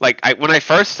I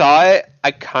first saw it,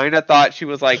 I kind of thought she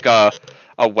was like a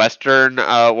Western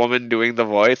woman doing the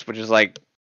voice, which is like,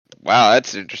 wow,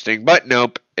 that's interesting. But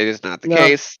nope, it is not the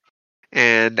case.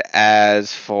 And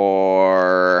as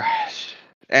for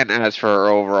her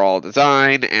overall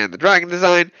design and the dragon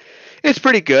design, it's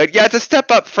pretty good. Yeah, it's a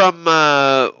step up from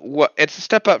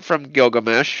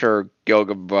Gilgamesh or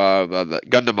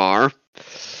Gundamar.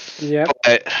 Yeah.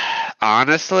 But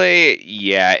honestly,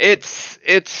 yeah, it's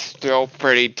still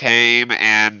pretty tame,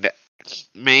 and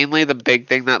mainly the big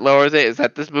thing that lowers it is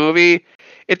that this movie,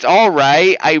 it's all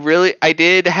right. I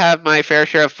did have my fair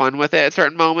share of fun with it at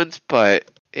certain moments, but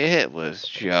it was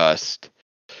just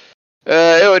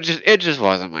it just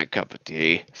wasn't my cup of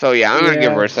tea. So yeah, I'm gonna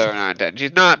give her a 7 out of 10.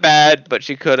 She's not bad, but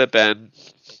she could have been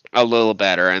a little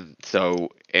better, and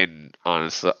so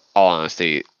all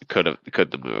honesty, could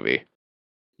the movie.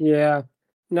 Yeah.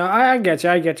 No, I get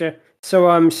you.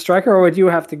 So, Striker, what would you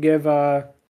have to give?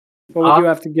 What would you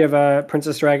have to give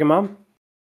Princess Dragon Mom?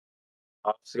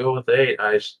 I'll have to go with 8.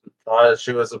 I thought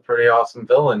she was a pretty awesome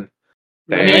villain.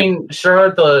 Damn. I mean,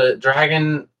 sure, the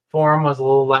dragon form was a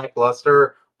little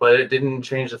lackluster, but it didn't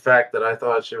change the fact that I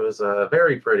thought she was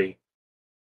very pretty.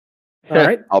 All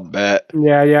right. I'll bet.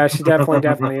 Yeah, she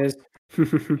definitely is.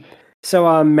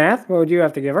 So, Math, what would you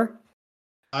have to give her?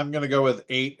 I'm gonna go with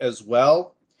 8 as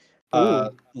well.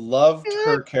 Loved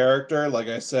her character. Like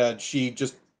I said, she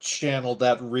just channeled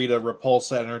that Rita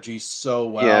Repulsa energy so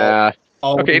well. Yeah.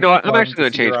 Always okay, you know what? I'm fun actually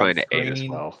going to see her change on mine to 8 as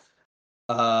screen. well.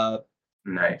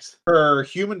 Nice. Her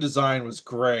human design was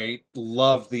great.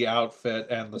 Loved the outfit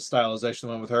and the stylization that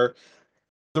went with her.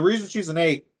 The reason she's an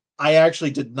 8, I actually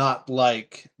did not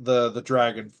like the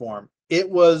dragon form. It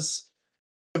was,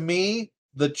 to me,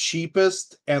 the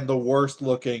cheapest and the worst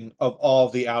looking of all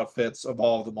the outfits of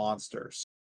all the monsters.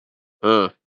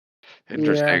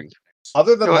 Interesting.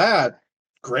 Other than that,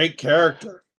 great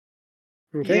character.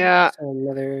 Okay. Yeah.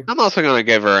 So I'm also going to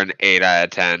give her an 8 out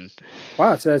of 10.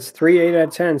 Wow, so that's 3 8 out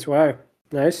of 10s. Wow.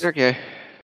 Nice. Okay.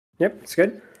 Yep, it's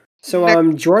good.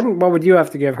 So, Jordan, what would you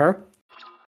have to give her?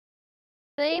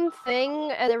 Same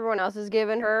thing as everyone else has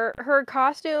given her. Her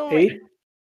costume, 8?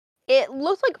 it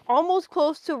looks like almost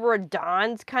close to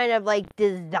Radon's kind of like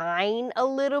design a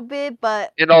little bit,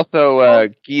 but And also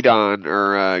Gidon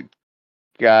or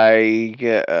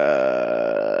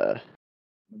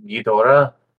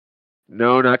Ghidorah?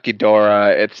 No, not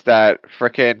Ghidorah. It's that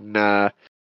frickin'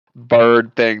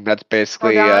 bird thing that's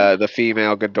basically the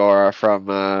female Ghidorah from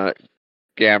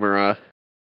Gamera.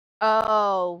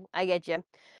 oh, I get you.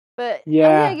 But I'm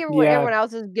Yeah, gonna give her what everyone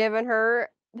else has given her.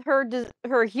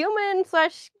 Her human /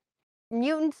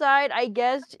 mutant side, I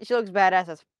guess she looks badass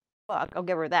as fuck. I'll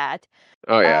give her that.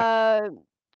 Oh yeah.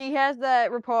 She has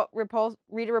that Rita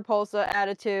Repulsa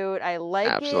attitude. I like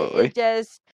Absolutely. it. It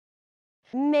just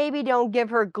maybe don't give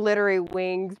her glittery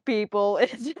wings, people.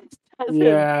 It just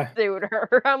doesn't suit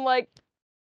her. I'm like,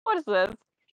 what is this?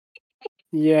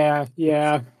 Yeah.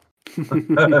 Yeah,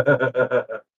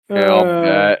 I'll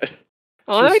bet.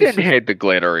 Well, I didn't hate the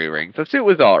glittery rings. The suit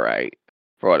was alright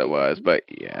for what it was, but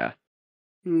yeah.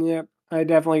 Yep, I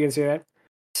definitely can see that.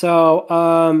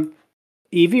 So,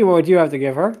 Evie, what would you have to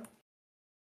give her?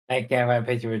 I can't find a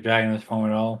picture of a dragon in this form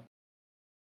at all.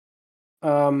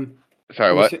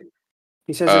 Sorry, what?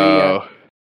 He says that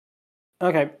he.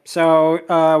 Okay,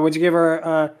 so would you give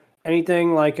her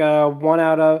anything like 1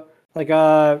 out of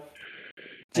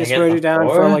just wrote it down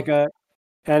for like a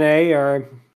NA or?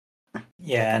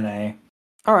 Yeah, NA.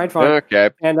 All right, fine. Okay.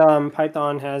 And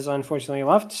Python has unfortunately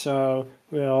left, so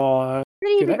we'll.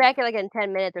 Maybe be back in like in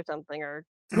 10 minutes or something, or.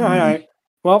 No,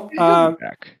 Well,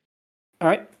 back. all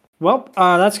right. Well,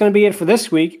 that's going to be it for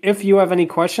this week. If you have any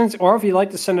questions, or if you'd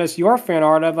like to send us your fan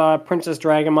art of Princess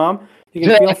Dragon Mom, you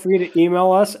can feel free to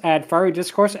email us at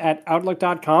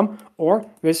fierydiscourse@outlook.com, or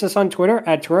visit us on Twitter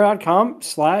at twitter.com/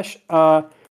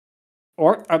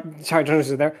 or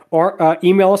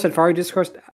email us at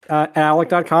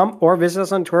fierydiscourse@outlook.com, or visit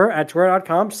us on Twitter at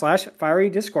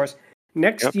twitter.com/fierydiscourse.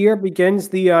 Next year begins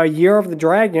the Year of the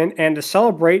Dragon, and to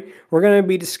celebrate, we're going to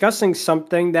be discussing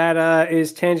something that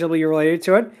is tangibly related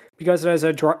to it, because there's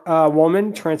a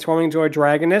woman transforming into a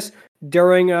dragoness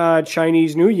during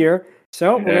Chinese New Year.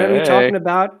 So we're going to be talking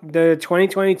about the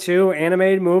 2022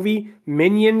 animated movie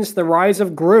Minions: The Rise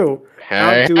of Gru.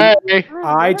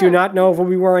 I do not know if we'll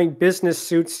be wearing business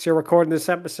suits to record this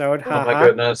episode. Oh my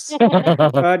goodness.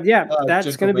 But yeah,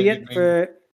 that's going to be it for...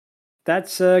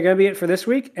 That's going to be it for this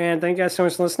week, and thank you guys so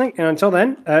much for listening. And until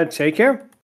then, take care.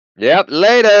 Yep,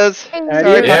 laters.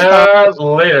 Adios. Yeah,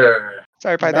 later.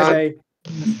 Sorry, Python. Bye.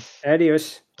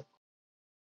 Adios.